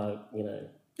 that's why, you know,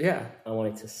 I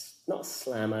wanted to not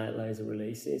slam out loads of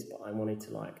releases, but I wanted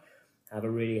to like have a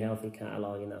really healthy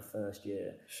catalogue in that first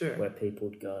year, where people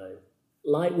would go,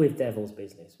 like with Devil's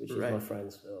Business, which is my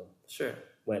friend's film,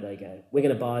 where they go, we're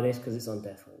going to buy this because it's on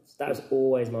Death Waltz. That was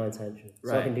always my intention,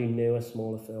 so I can do newer,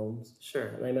 smaller films.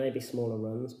 And they may be smaller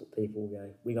runs, but people will go,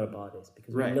 we got to buy this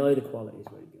because we know the quality is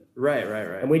really good. Right.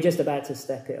 And we're just about to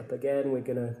step it up again. We're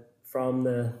going to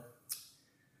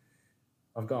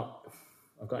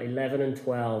I've got 11 and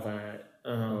 12 out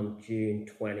on June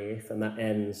 20th, and that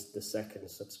ends the second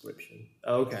subscription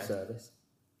service.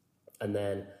 And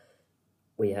then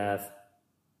we have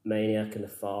Maniac and the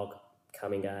Fog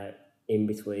coming out in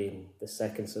between the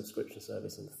second subscription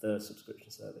service and the third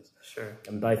subscription service. Sure.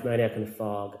 And both Maniac and the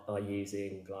Fog are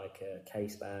using like a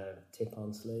case-bound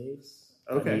tip-on sleeves.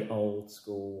 Okay. The old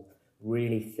school,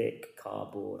 really thick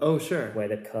cardboard. Oh, sure. Where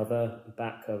the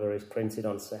back cover is printed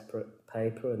on separate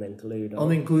paper and then glued on.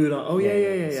 And then glued on. Oh,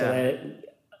 yeah. So they're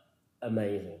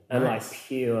amazing. And Nice. like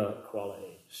pure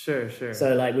quality. Sure.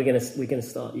 So like we're gonna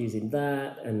start using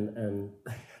that and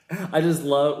I just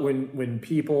love when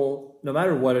people, no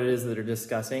matter what it is that they're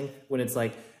discussing, when it's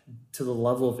like to the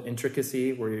level of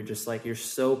intricacy where you're just like, you're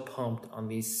so pumped on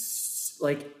these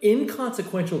like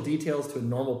inconsequential details to a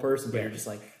normal person, but you're just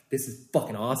like, this is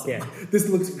fucking awesome. Yeah. This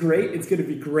looks great. It's going to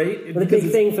be great. But the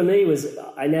big thing for me was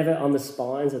I never, on the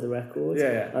spines of the records,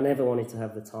 Yeah. I never wanted to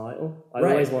have the title. I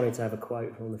Right. always wanted to have a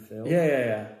quote from the film.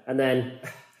 Yeah. And then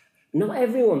not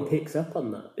everyone picks up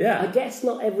on that. Yeah. I guess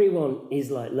not everyone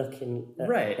is like looking at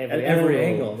Right. every, At every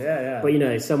angle. Yeah. But you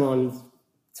know, someone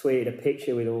tweeted a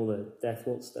picture with all the Death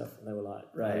Waltz stuff and they were like,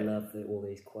 I Right. love all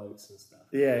these quotes and stuff.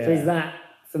 Yeah. So it's that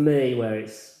for me where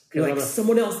it's... You're like,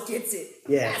 someone else gets it.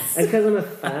 Yeah. Yes. And because I'm a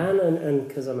fan and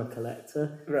because I'm a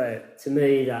collector, Right. to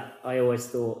me that I always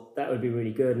thought that would be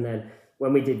really good. And then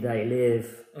when we did They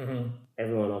Live,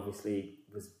 everyone obviously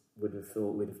would have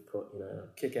thought we'd have put, you know...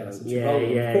 Kick-ass. of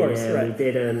Course, right. we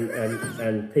did.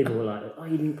 And people were like, oh,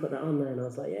 you didn't put that on there. And I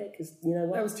was like, yeah, because you know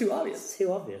what? That was too obvious. It's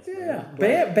too obvious. Yeah.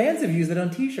 man. Bands have used it on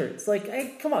T-shirts. Like,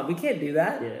 hey, come on, we can't do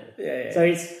that. Yeah. So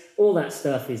it's all that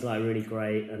stuff is like really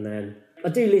great. And then I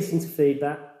do listen to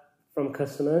feedback from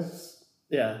customers.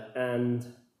 Yeah. And,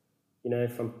 you know,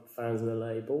 from fans of the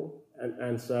label.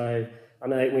 And so I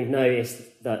know we've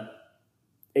noticed that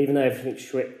even though everything's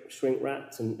shrink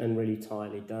wrapped and really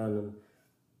tightly done, and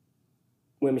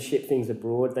when we ship things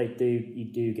abroad, you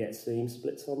do get seam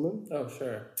splits on them. Oh,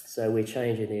 sure. So we're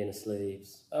changing the inner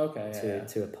sleeves Okay.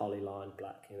 to a polyline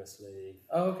black inner sleeve.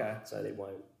 Oh, okay. So they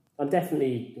won't. I'm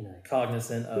definitely, you know,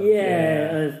 Cognizant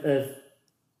of of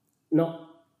not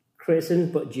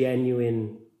criticism, but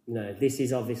genuine. You know, this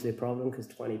is obviously a problem because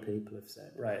 20 people have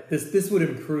said. Right. This would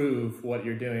improve what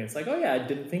you're doing. It's like, oh yeah, I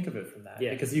didn't think of it from that.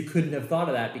 Yeah. Because you couldn't have thought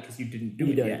of that because you didn't do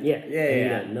it yet. Yeah. You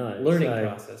Yeah. don't know. Learning So,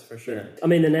 process for sure. yeah. I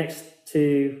mean, the next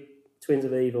two, Twins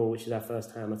of Evil, which is our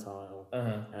first Hammer title,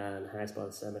 Uh-huh. and House by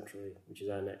the Cemetery, which is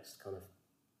our next kind of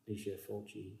Licia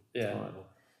Fulci Yeah. title.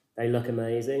 They look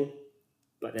amazing,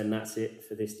 but then that's it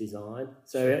for this design.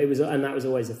 So Sure. it was, and that was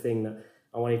always a thing that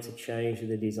I wanted to change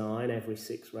the design every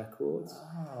 6 records,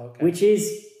 Oh, okay. which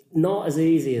is not as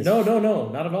easy as No,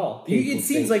 not at all. People It seems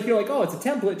think- like you're like, oh, it's a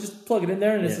template, just plug it in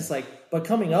there, and it's Yeah. just like, but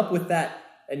coming up with that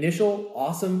initial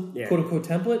awesome Yeah. quote unquote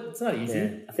template, it's not easy.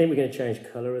 Yeah. I think we're going to change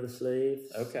colour of the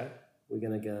sleeves. Okay. We're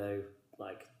going to go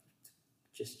like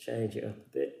just change it up a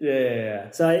bit. Yeah.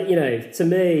 So, you know, to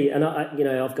me, and I you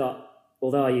know, I've got,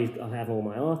 although I have all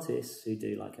my artists who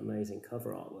do like amazing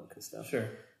cover artwork and stuff. Sure.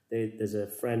 There's a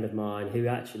friend of mine who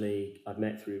actually I've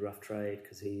met through Rough Trade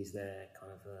because he's their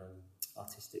kind of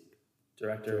artistic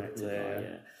Director. guy,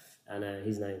 yeah. And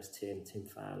his name's Tim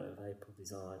Fowler of April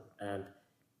Design, and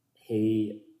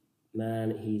he's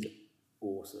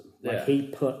awesome. Like Yeah. he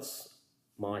puts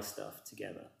my stuff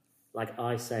together. Like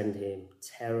I send him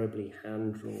terribly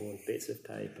hand-drawn bits of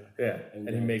paper. Yeah. And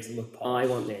he makes it look I polished.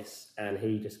 want this, and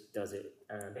he just does it.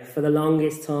 And for the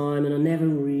longest time, and I never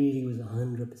really was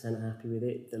 100% happy with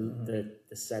it.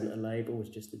 The center label was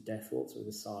just the Death Waltz with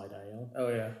a side A on, Oh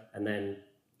yeah. and then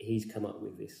he's come up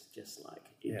with this just like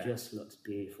it Yeah. just looks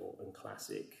beautiful and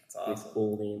classic It's awesome. with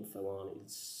all the info on it.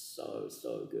 It's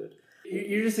so good.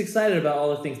 You're just excited about all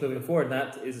the things moving forward, and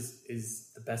that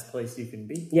is the best place you can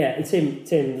be. Yeah, and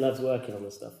Tim loves working on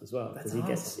the stuff as well because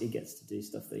That's he gets to do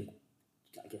stuff that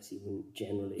I guess he wouldn't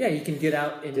generally. Yeah, you can get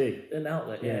out and Do. an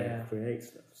outlet. Yeah. create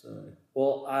stuff. So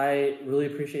Well, I really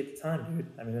appreciate the time, dude.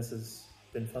 I mean, this has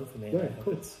been fun for me. and Yeah, I hope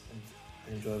cool. it's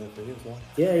been enjoyable for you as well.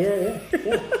 yeah.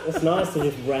 It's nice to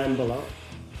just ramble on.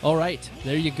 All right,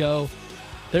 there you go.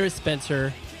 There is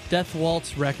Spencer. Death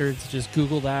Waltz Records. Just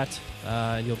Google that,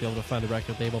 and you'll be able to find the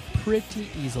record label pretty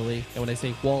easily. And when I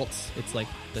say waltz, it's like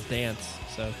the dance.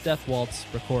 So Death Waltz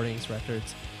Recordings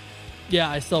Records. Yeah,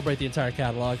 I celebrate the entire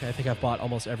catalog. I think I've bought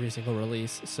almost every single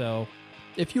release. So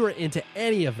if you are into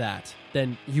any of that,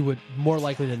 then you would more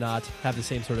likely than not have the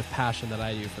same sort of passion that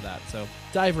I do for that. So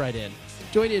dive right in.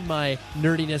 Join in my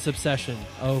nerdiness obsession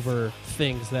over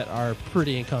things that are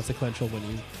pretty inconsequential when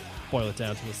you boil it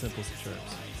down to the simplest of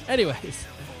terms. Anyways,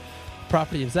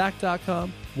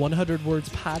 propertyofzach.com,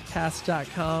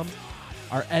 100wordspodcast.com.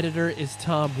 Our editor is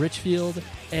Tom Richfield.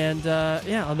 And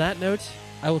on that note,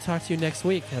 I will talk to you next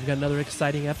week. I've got another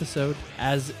exciting episode,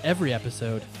 as every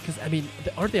episode. Because, I mean,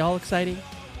 aren't they all exciting?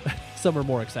 Some are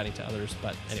more exciting to others,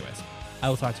 but anyways, I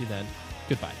will talk to you then.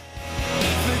 Goodbye.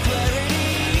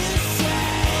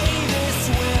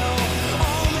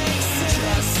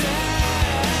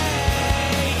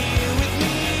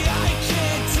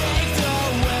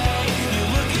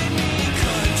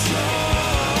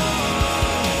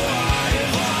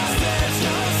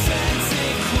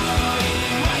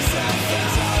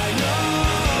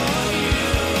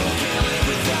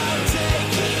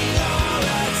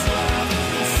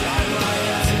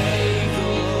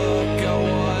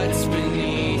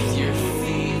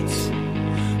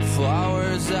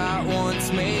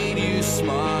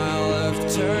 Smile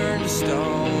have turned to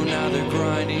stone, now they're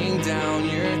grinding down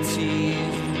your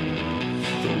teeth.